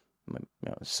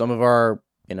 Some of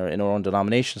in our own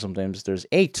denomination, sometimes there's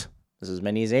 8. There's as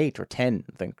many as 8 or 10.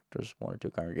 I think there's 1 or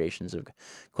 2 congregations of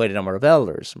quite a number of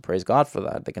elders, and praise God for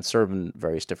that. They can serve in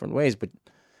various different ways, but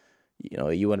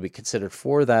you want to be considered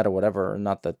for that or whatever.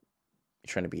 Not that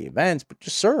you're trying to be advanced, but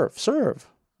just serve.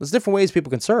 There's different ways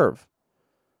people can serve.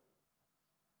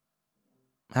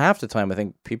 Half the time, I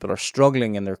think people are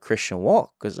struggling in their Christian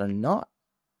walk because they're not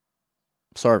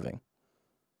serving.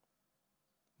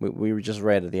 We just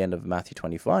read at the end of Matthew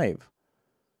 25.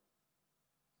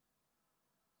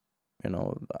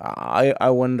 I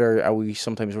wonder,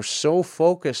 we're so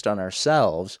focused on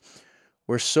ourselves,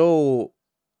 we're so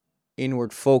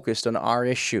inward focused on our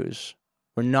issues,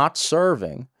 we're not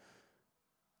serving,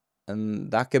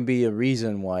 and that can be a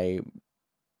reason why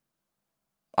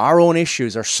our own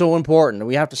issues are so important.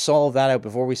 We have to solve that out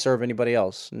before we serve anybody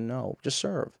else. No, just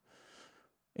serve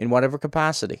in whatever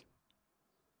capacity.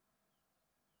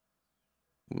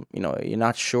 You're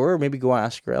not sure, maybe go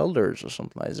ask your elders or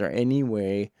something. Is there any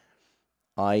way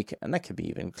and that could be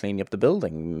even cleaning up the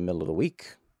building in the middle of the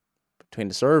week, between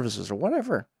the services or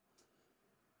whatever.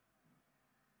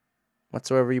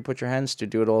 Whatsoever you put your hands to,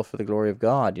 do it all for the glory of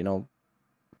God.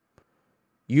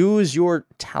 Use your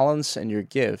talents and your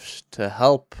gifts to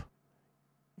help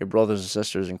your brothers and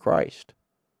sisters in Christ.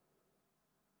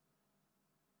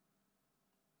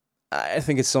 I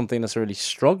think it's something that's really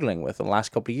struggling with in the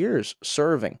last couple of years.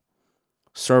 Serving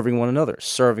one another,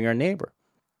 serving our neighbor,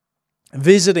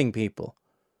 visiting people.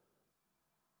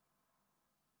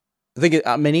 I think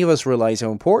many of us realize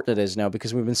how important it is now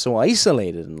because we've been so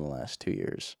isolated in the last 2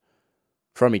 years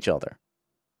from each other.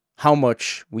 How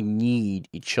much we need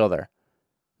each other.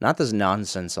 Not this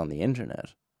nonsense on the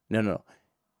internet. No.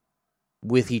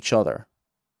 With each other.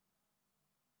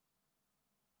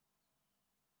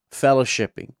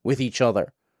 Fellowshipping with each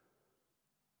other.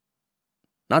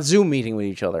 Not Zoom meeting with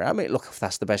each other. I mean, look, if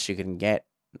that's the best you can get,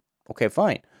 okay,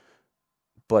 fine.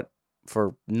 But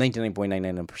for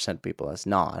 99.99% of people, that's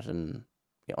not. And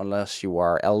unless you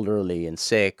are elderly and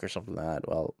sick or something like that,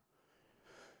 well,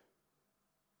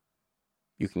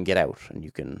 you can get out and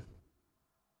you can...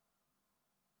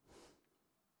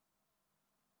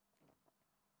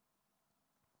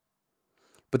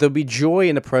 But there'll be joy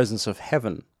in the presence of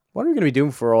heaven. What are we going to be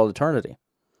doing for all eternity?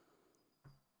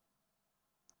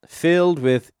 Filled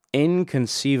with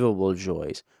inconceivable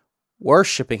joys.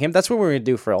 Worshipping Him. That's what we're going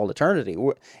to do for all eternity.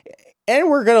 And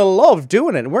we're going to love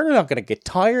doing it. We're not going to get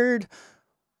tired.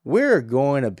 We're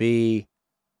going to be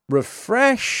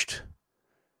refreshed.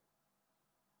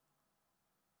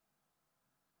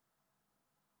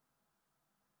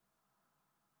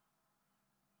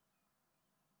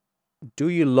 Do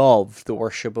you love the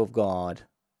worship of God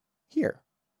here?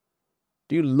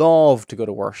 Do you love to go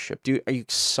to worship? Are you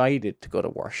excited to go to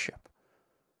worship?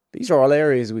 These are all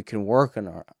areas we can work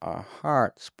on our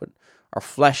hearts, but our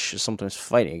flesh is sometimes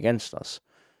fighting against us.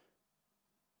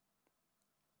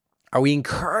 Are we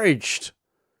encouraged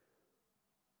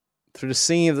through the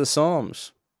singing of the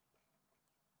Psalms?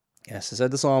 Yes, I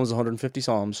said the Psalms, 150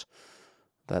 Psalms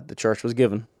that the church was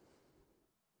given.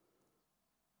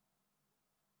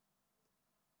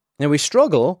 Now we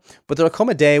struggle, but there'll come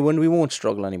a day when we won't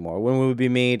struggle anymore, when we will be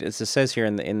made, as it says here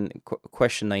in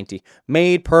question 90,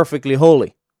 made perfectly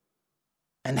holy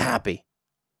and happy.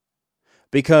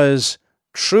 Because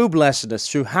true blessedness,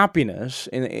 true happiness,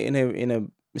 in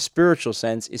a spiritual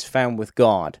sense, is found with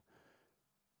God.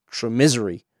 True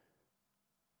misery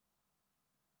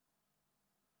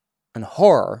and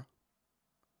horror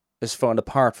is found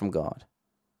apart from God.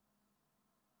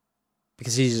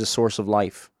 Because He is a source of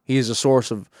life. He is a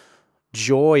source of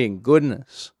joy and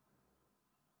goodness.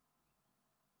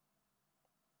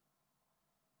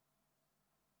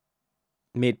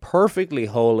 Made perfectly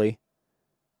holy,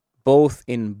 both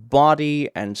in body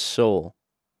and soul,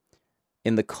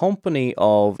 in the company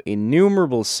of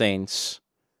innumerable saints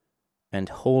and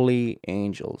holy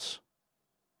angels.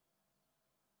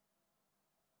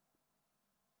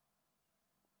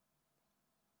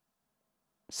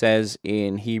 It says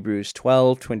in Hebrews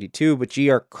 12:22, but ye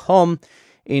are come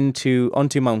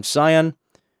unto Mount Zion,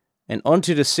 and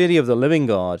unto the city of the living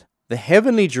God, the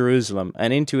heavenly Jerusalem,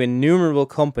 and into innumerable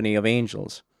company of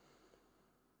angels.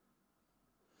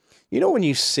 You know, when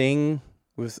you sing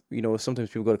with, sometimes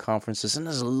people go to conferences and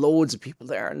there's loads of people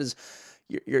there, and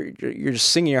you're just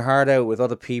singing your heart out with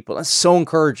other people. That's so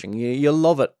encouraging. You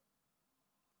love it.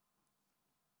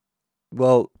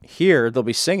 Well, here they'll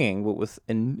be singing with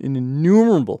an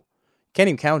innumerable, can't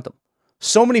even count them.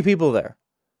 So many people there.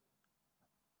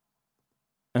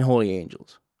 And holy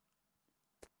angels.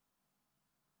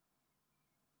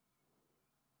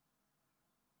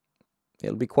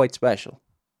 It'll be quite special.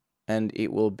 And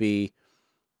it will be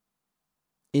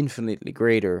infinitely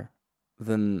greater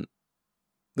than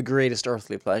the greatest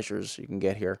earthly pleasures you can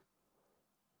get here.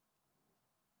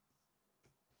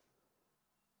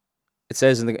 It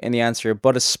says in the answer,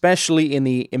 but especially in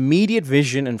the immediate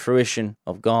vision and fruition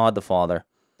of God the Father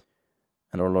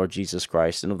and our Lord Jesus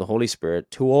Christ and of the Holy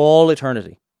Spirit to all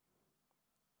eternity.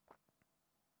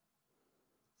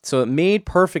 So it made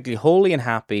perfectly holy and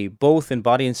happy, both in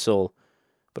body and soul,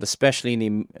 but especially in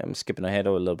the, I'm skipping ahead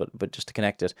a little bit, but just to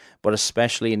connect it, but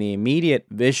especially in the immediate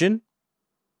vision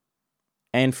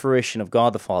and fruition of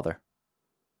God the Father.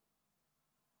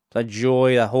 That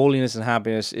joy, that holiness and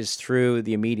happiness is through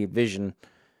the immediate vision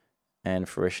and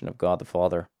fruition of God the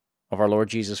Father, of our Lord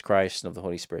Jesus Christ, and of the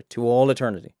Holy Spirit, to all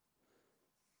eternity.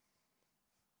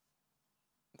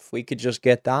 If we could just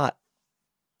get that,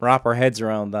 wrap our heads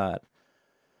around that,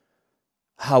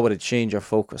 how would it change our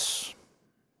focus?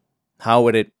 How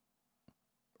would it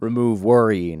remove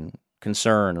worry and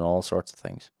concern and all sorts of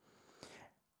things?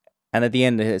 And at the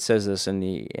end it says this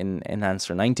in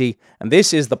answer 90, and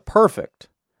this is the perfect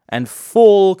and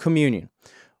full communion.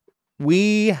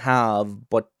 We have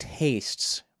but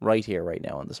tastes right here, right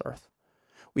now on this earth.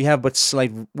 We have but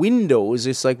slight windows.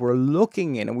 It's like we're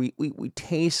looking in and we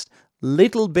taste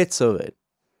little bits of it,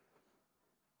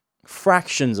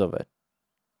 fractions of it.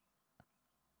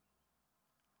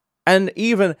 And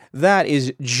even that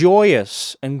is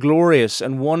joyous and glorious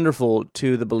and wonderful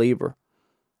to the believer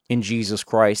in Jesus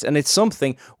Christ. And it's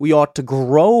something we ought to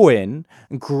grow in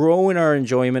our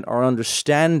enjoyment, our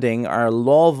understanding, our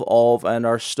love of, and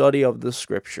our study of the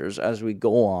Scriptures as we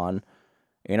go on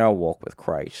in our walk with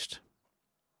Christ.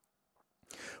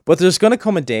 But there's going to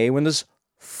come a day when there's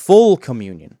full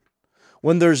communion,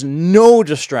 when there's no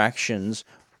distractions,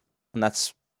 and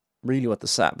that's really what the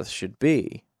Sabbath should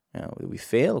be. We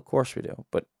fail, of course we do,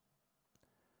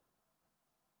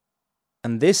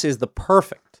 and this is the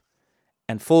perfect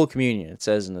and full communion, it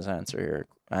says in this answer here,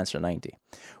 answer 90,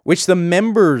 which the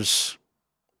members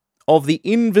of the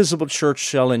invisible church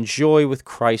shall enjoy with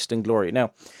Christ in glory.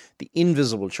 Now, the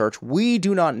invisible church, we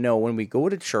do not know when we go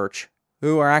to church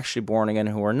who are actually born again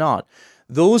and who are not.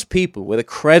 Those people with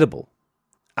a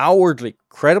outwardly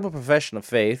credible profession of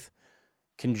faith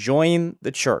can join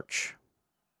the church.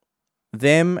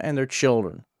 Them and their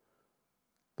children,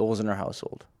 those in their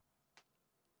household.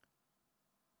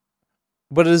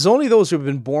 But it is only those who have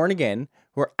been born again,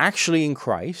 who are actually in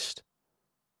Christ,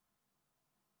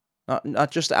 not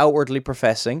just outwardly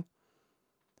professing,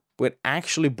 but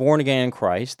actually born again in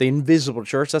Christ, the invisible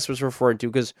church, that's what it's referred to,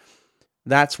 because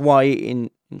that's why in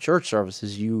church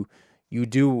services you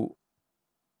do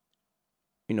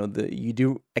you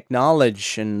do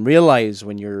acknowledge and realize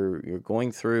when you're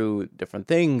going through different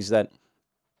things that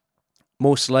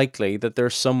most likely that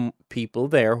there's some people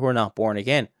there who are not born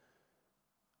again.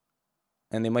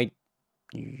 And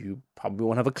you probably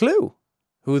won't have a clue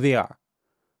who they are.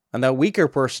 And that weaker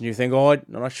person, you think, oh, I'm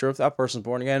not sure if that person's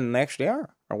born again, and they actually are,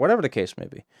 or whatever the case may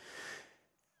be.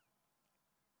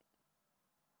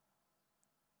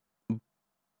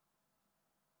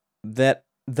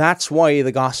 That's why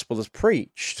the gospel is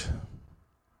preached.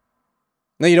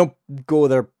 Now, you don't go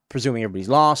there presuming everybody's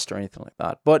lost or anything like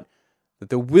that, but that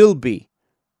there will be,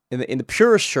 in the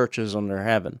purest churches under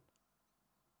heaven,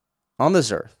 on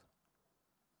this earth,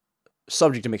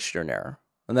 subject to mixture and error.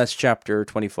 And that's chapter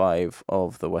 25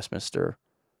 of the Westminster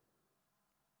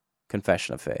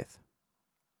Confession of Faith.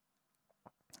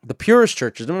 The purest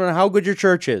churches, no matter how good your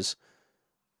church is,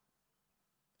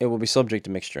 it will be subject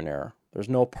to mixture and error. There's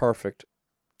no perfect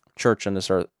church on this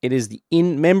earth. It is the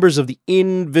members of the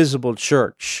invisible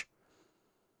church.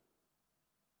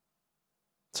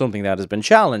 Something that has been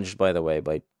challenged, by the way,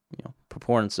 by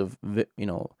proponents of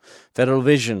federal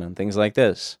vision and things like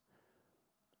this.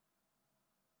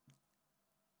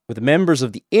 With the members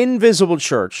of the invisible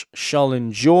church shall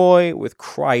enjoy with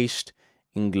Christ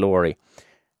in glory.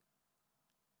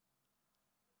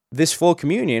 This full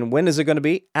communion, when is it going to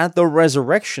be? At the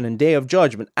resurrection and day of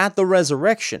judgment. At the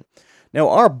resurrection. Now,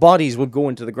 our bodies will go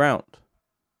into the ground.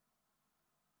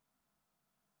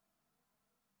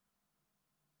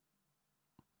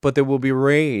 But they will be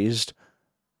raised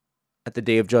at the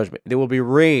day of judgment. They will be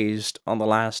raised on the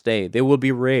last day. They will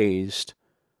be raised.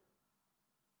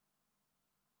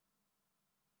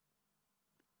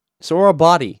 So our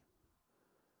body,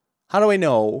 how do I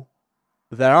know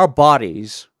that our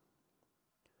bodies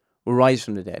will rise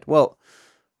from the dead? Well,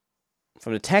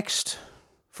 from the text,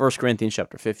 1 Corinthians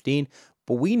chapter 15,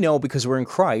 but we know because we're in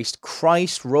Christ,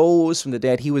 Christ rose from the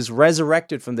dead. He was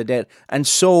resurrected from the dead, and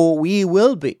so we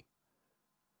will be.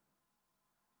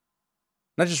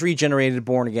 Not just regenerated,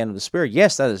 born again of the Spirit.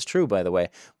 Yes, that is true, by the way,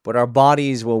 but our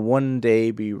bodies will one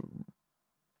day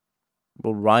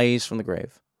will rise from the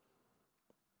grave.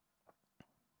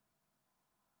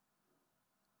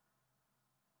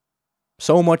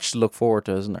 So much to look forward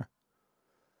to, isn't there?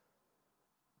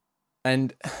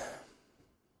 And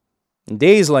in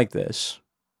days like this,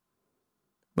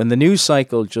 when the news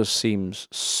cycle just seems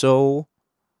so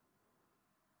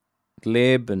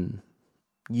glib and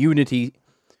unity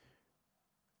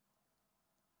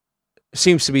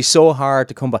seems to be so hard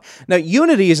to come by. Now,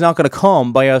 unity is not going to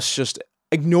come by us just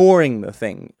ignoring the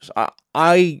things.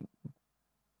 I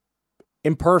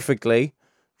imperfectly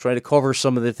try to cover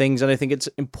some of the things, and I think it's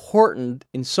important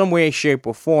in some way, shape,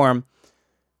 or form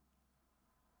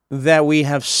that we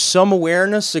have some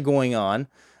awareness of going on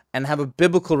and have a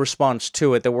biblical response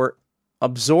to it, that we're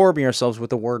absorbing ourselves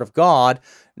with the Word of God,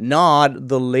 not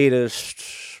the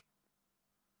latest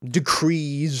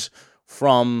decrees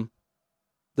from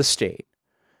the state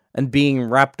and being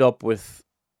wrapped up with,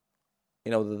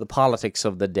 the politics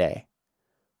of the day.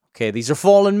 Okay, these are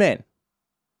fallen men.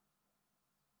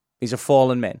 These are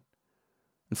fallen men.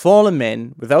 And fallen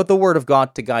men, without the Word of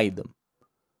God to guide them,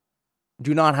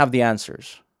 do not have the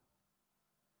answers.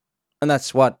 And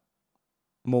that's what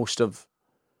most of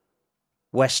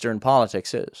Western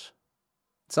politics is.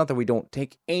 It's not that we don't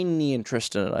take any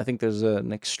interest in it. I think there's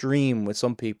an extreme with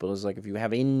some people. It's like if you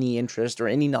have any interest or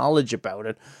any knowledge about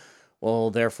it,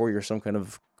 well, therefore you're some kind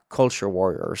of culture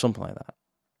warrior or something like that.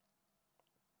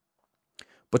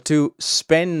 But to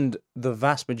spend the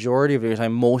vast majority of your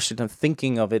time, most of the time,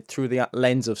 thinking of it through the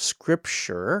lens of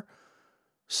Scripture,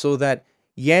 so that,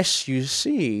 yes, you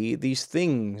see, these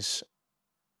things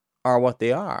are what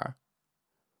they are,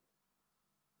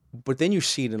 but then you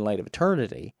see it in light of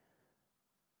eternity,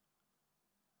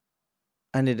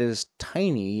 and it is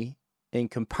tiny in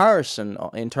comparison,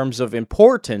 in terms of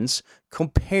importance,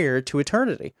 compared to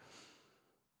eternity.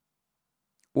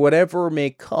 Whatever may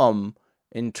come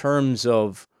in terms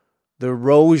of the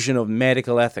erosion of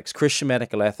medical ethics, Christian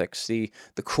medical ethics, the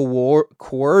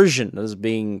coercion that is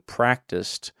being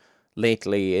practiced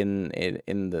lately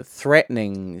in the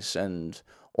threatenings and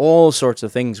all sorts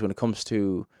of things when it comes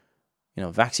to,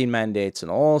 vaccine mandates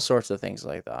and all sorts of things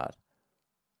like that.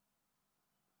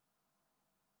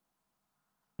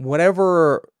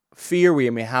 Whatever fear we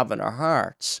may have in our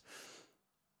hearts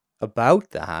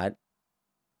about that,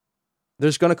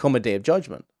 there's going to come a day of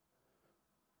judgment,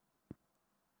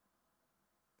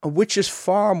 which is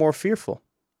far more fearful.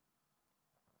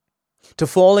 To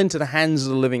fall into the hands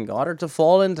of the living God, or to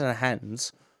fall into the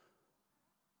hands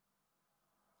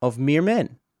of mere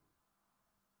men.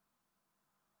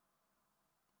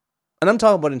 And I'm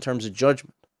talking about in terms of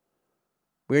judgment.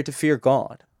 We are to fear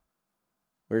God.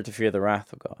 We are to fear the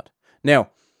wrath of God.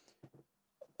 Now,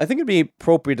 I think it'd be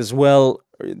appropriate as well.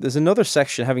 There's another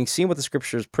section, having seen what the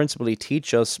scriptures principally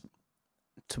teach us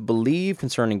to believe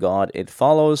concerning God, it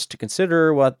follows to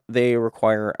consider what they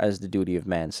require as the duty of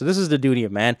man. So this is the duty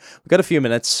of man. We've got a few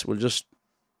minutes. We'll just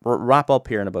wrap up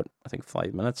here in about, I think,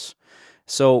 5 minutes.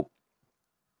 So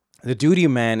the duty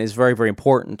of man is very, very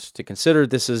important to consider.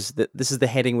 This is the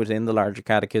heading within the Larger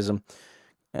Catechism.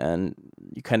 And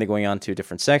you're kind of going on to a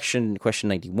different section. Question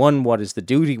 91, what is the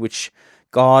duty which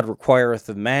God requireth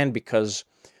of man? Because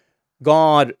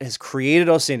God has created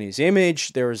us in his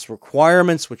image. There's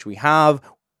requirements which we have.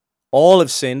 All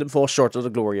have sinned and fall short of the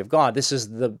glory of God. This is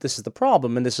the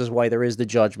problem, and this is why there is the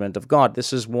judgment of God.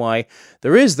 This is why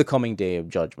there is the coming day of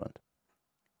judgment.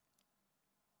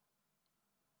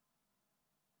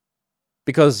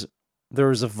 Because there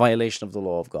is a violation of the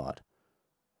law of God.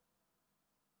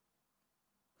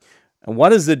 And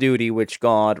what is the duty which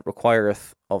God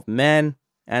requireth of man?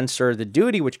 Answer, the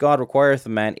duty which God requireth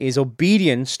of man is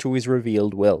obedience to his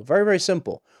revealed will. Very, very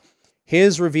simple.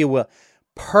 His revealed will.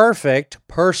 Perfect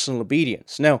personal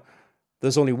obedience. Now,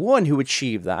 there's only one who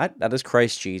achieved that. That is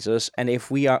Christ Jesus. And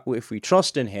if we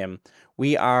trust in him,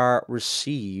 we are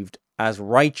received as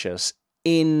righteous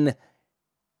in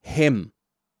him.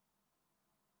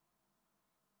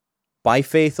 By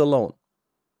faith alone.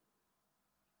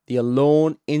 The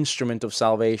alone instrument of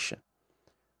salvation.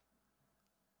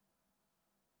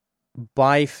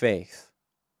 By faith,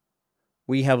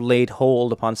 we have laid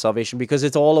hold upon salvation because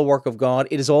it's all a work of God.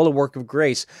 It is all a work of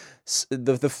grace.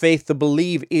 The faith to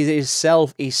believe is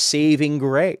itself a saving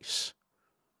grace.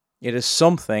 It is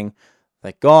something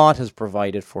that God has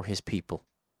provided for his people.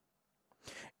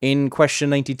 In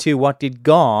question 92, what did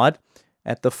God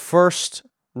at the first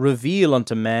reveal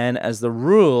unto man as the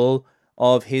rule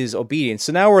of his obedience?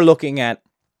 So now we're looking at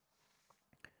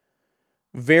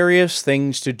various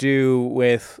things to do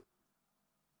with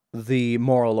the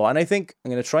moral law. And I think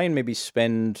I'm going to try and maybe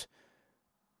spend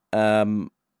a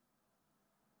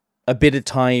bit of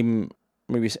time,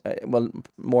 maybe,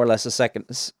 more or less a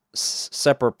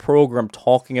separate program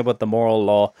talking about the moral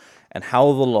law and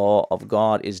how the law of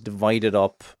God is divided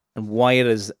up and why it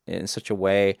is in such a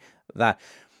way that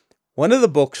one of the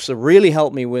books that really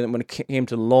helped me when it came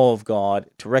to the law of God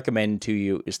to recommend to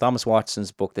you is Thomas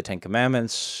Watson's book, The Ten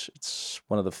Commandments. It's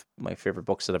one of my favorite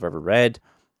books that I've ever read.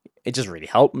 It just really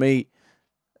helped me.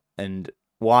 And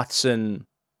Watson,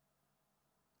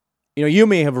 you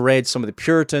may have read some of the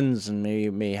Puritans and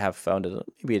may have found it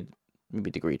maybe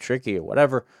a degree tricky or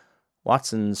whatever.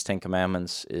 Watson's Ten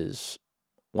Commandments is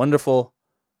wonderful.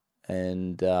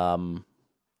 And I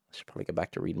should probably get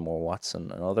back to reading more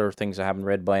Watson and other things I haven't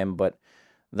read by him. But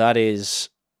that is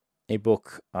a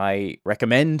book I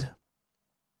recommend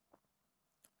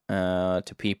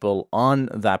to people on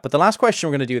that. But the last question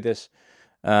we're going to do this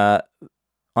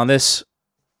on this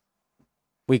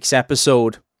week's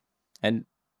episode, and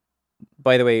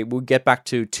by the way, we'll get back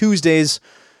to Tuesdays.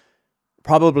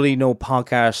 Probably no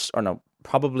podcast,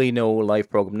 probably no live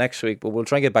program next week, but we'll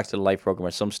try and get back to the live program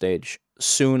at some stage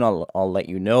soon. I'll let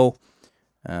you know.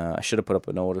 I should have put up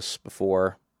a notice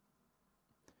before.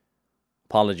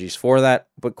 Apologies for that.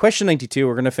 But question 92,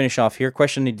 we're going to finish off here.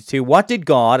 Question 92, what did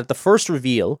God at the first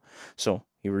reveal? So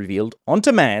he revealed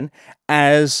unto man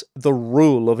as the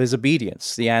rule of his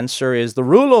obedience. The answer is the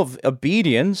rule of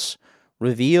obedience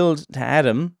revealed to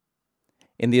Adam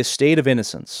in the estate of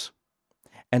innocence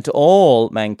and to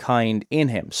all mankind in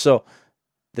him. So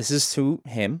this is to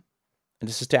him, and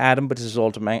this is to Adam, but this is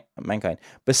all to mankind.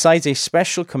 Besides a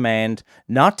special command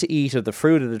not to eat of the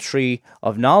fruit of the tree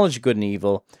of knowledge of good and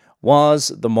evil was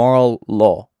the moral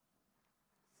law.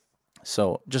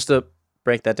 So just to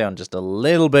break that down just a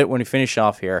little bit when we finish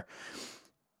off here.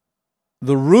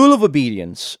 The rule of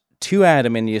obedience to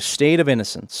Adam in the estate of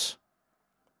innocence,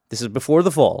 this is before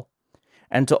the fall,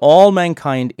 and to all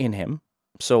mankind in him.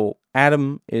 So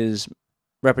Adam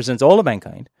represents all of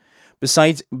mankind.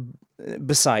 Besides,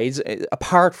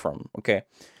 apart from,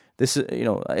 this is,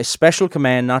 a special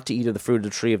command not to eat of the fruit of the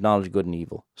tree of knowledge of good and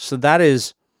evil. So that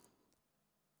is,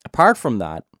 apart from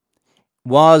that,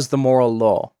 was the moral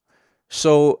law.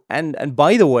 So, and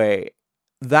by the way,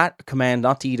 that command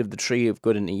not to eat of the tree of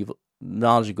good and evil,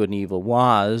 knowledge of good and evil,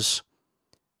 was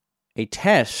a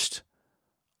test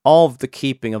of the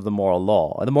keeping of the moral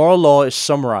law. And the moral law is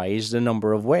summarized in a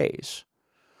number of ways.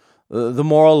 The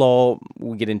moral law,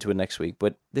 we'll get into it next week,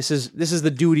 but this is the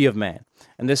duty of man,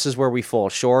 and this is where we fall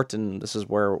short, and this is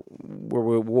where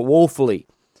we're woefully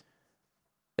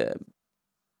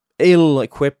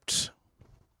ill-equipped.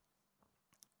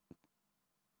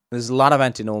 There's a lot of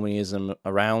antinomianism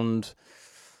around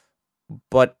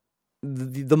But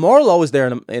the moral law is there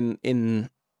in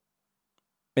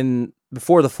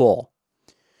before the fall.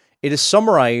 It is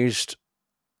summarized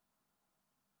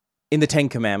in the Ten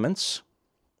Commandments.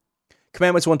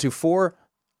 Commandments 1 through 4,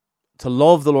 to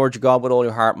love the Lord your God with all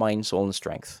your heart, mind, soul, and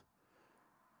strength.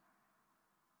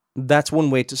 That's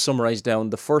one way to summarize down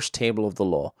the first table of the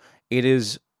law. It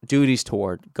is duties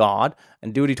toward God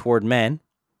and duty toward men,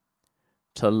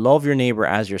 to love your neighbor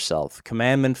as yourself.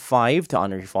 Commandment 5, to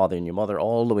honor your father and your mother,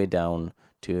 all the way down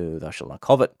to thou shalt not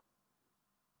covet.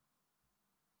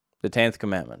 The 10th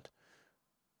commandment.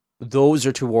 Those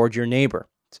are toward your neighbor.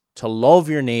 To love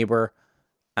your neighbor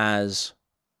as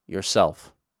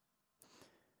yourself.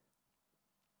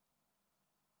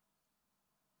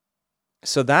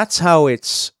 So that's how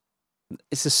it's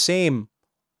the same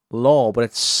law, but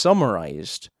it's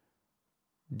summarized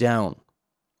down.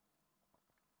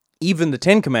 Even the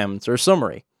 10 commandments are a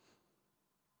summary.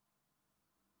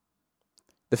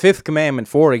 The 5th commandment,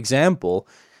 for example,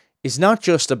 is not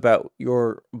just about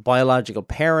your biological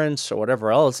parents or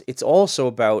whatever else. It's also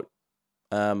about,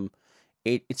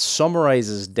 it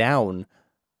summarizes down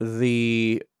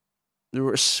the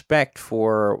respect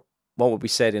for what would be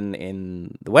said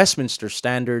in the Westminster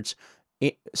standards,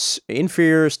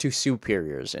 inferiors to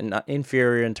superiors, and not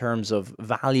inferior in terms of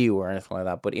value or anything like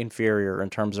that, but inferior in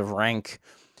terms of rank.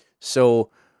 So,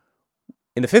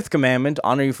 in the 5th commandment,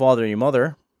 honor your father and your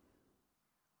mother.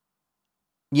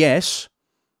 Yes,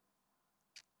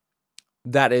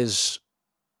 that is,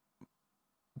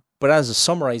 but as a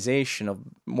summarization of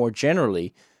more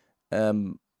generally,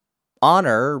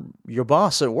 honor your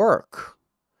boss at work.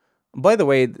 By the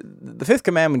way, the 5th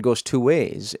commandment goes two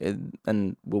ways,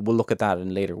 and we'll look at that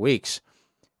in later weeks.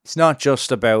 It's not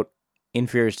just about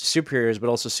inferiors to superiors, but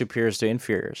also superiors to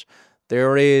inferiors.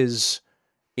 There is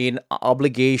an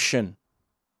obligation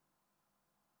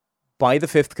by the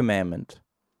 5th commandment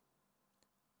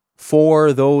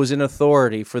for those in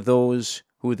authority, for those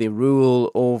who they rule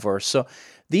over. So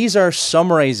these are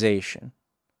summarization.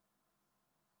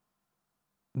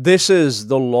 This is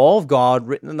the law of God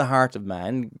written in the heart of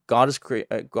man. God has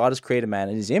created man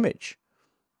in his image.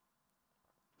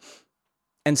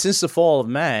 And since the fall of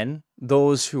man,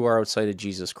 those who are outside of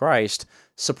Jesus Christ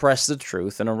suppress the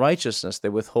truth and unrighteousness. They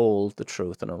withhold the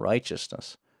truth and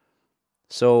unrighteousness.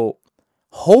 So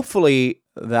hopefully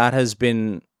that has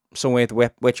been some way to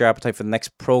whet your appetite for the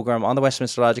next program on the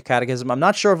Westminster Larger Catechism. I'm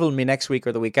not sure if it'll be next week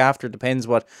or the week after. It depends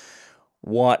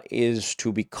what is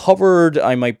to be covered.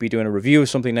 I might be doing a review of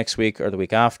something next week or the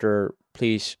week after.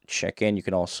 Please check in. You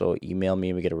can also email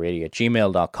me,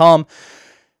 megiddoradio@gmail.com.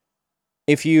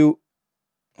 If you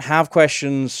have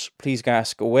questions, please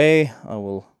ask away. I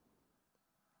will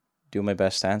do my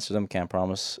best to answer them. Can't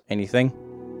promise anything.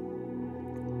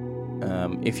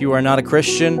 If you are not a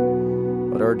Christian,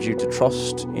 I would urge you to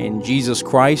trust in Jesus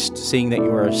Christ, seeing that you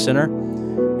are a sinner.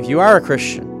 If you are a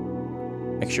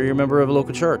Christian, make sure you're a member of a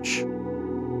local church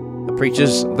that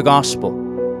preaches the gospel.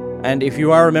 And if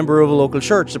you are a member of a local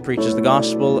church that preaches the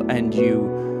gospel and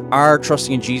you are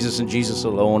trusting in Jesus and Jesus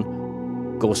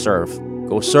alone, go serve.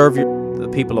 Go serve the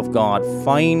people of God.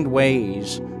 Find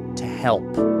ways to help.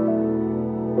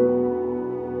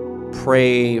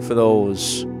 Pray for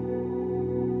those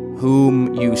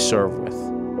whom you serve with.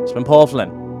 It's been Paul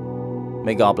Flynn.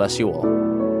 May God bless you all.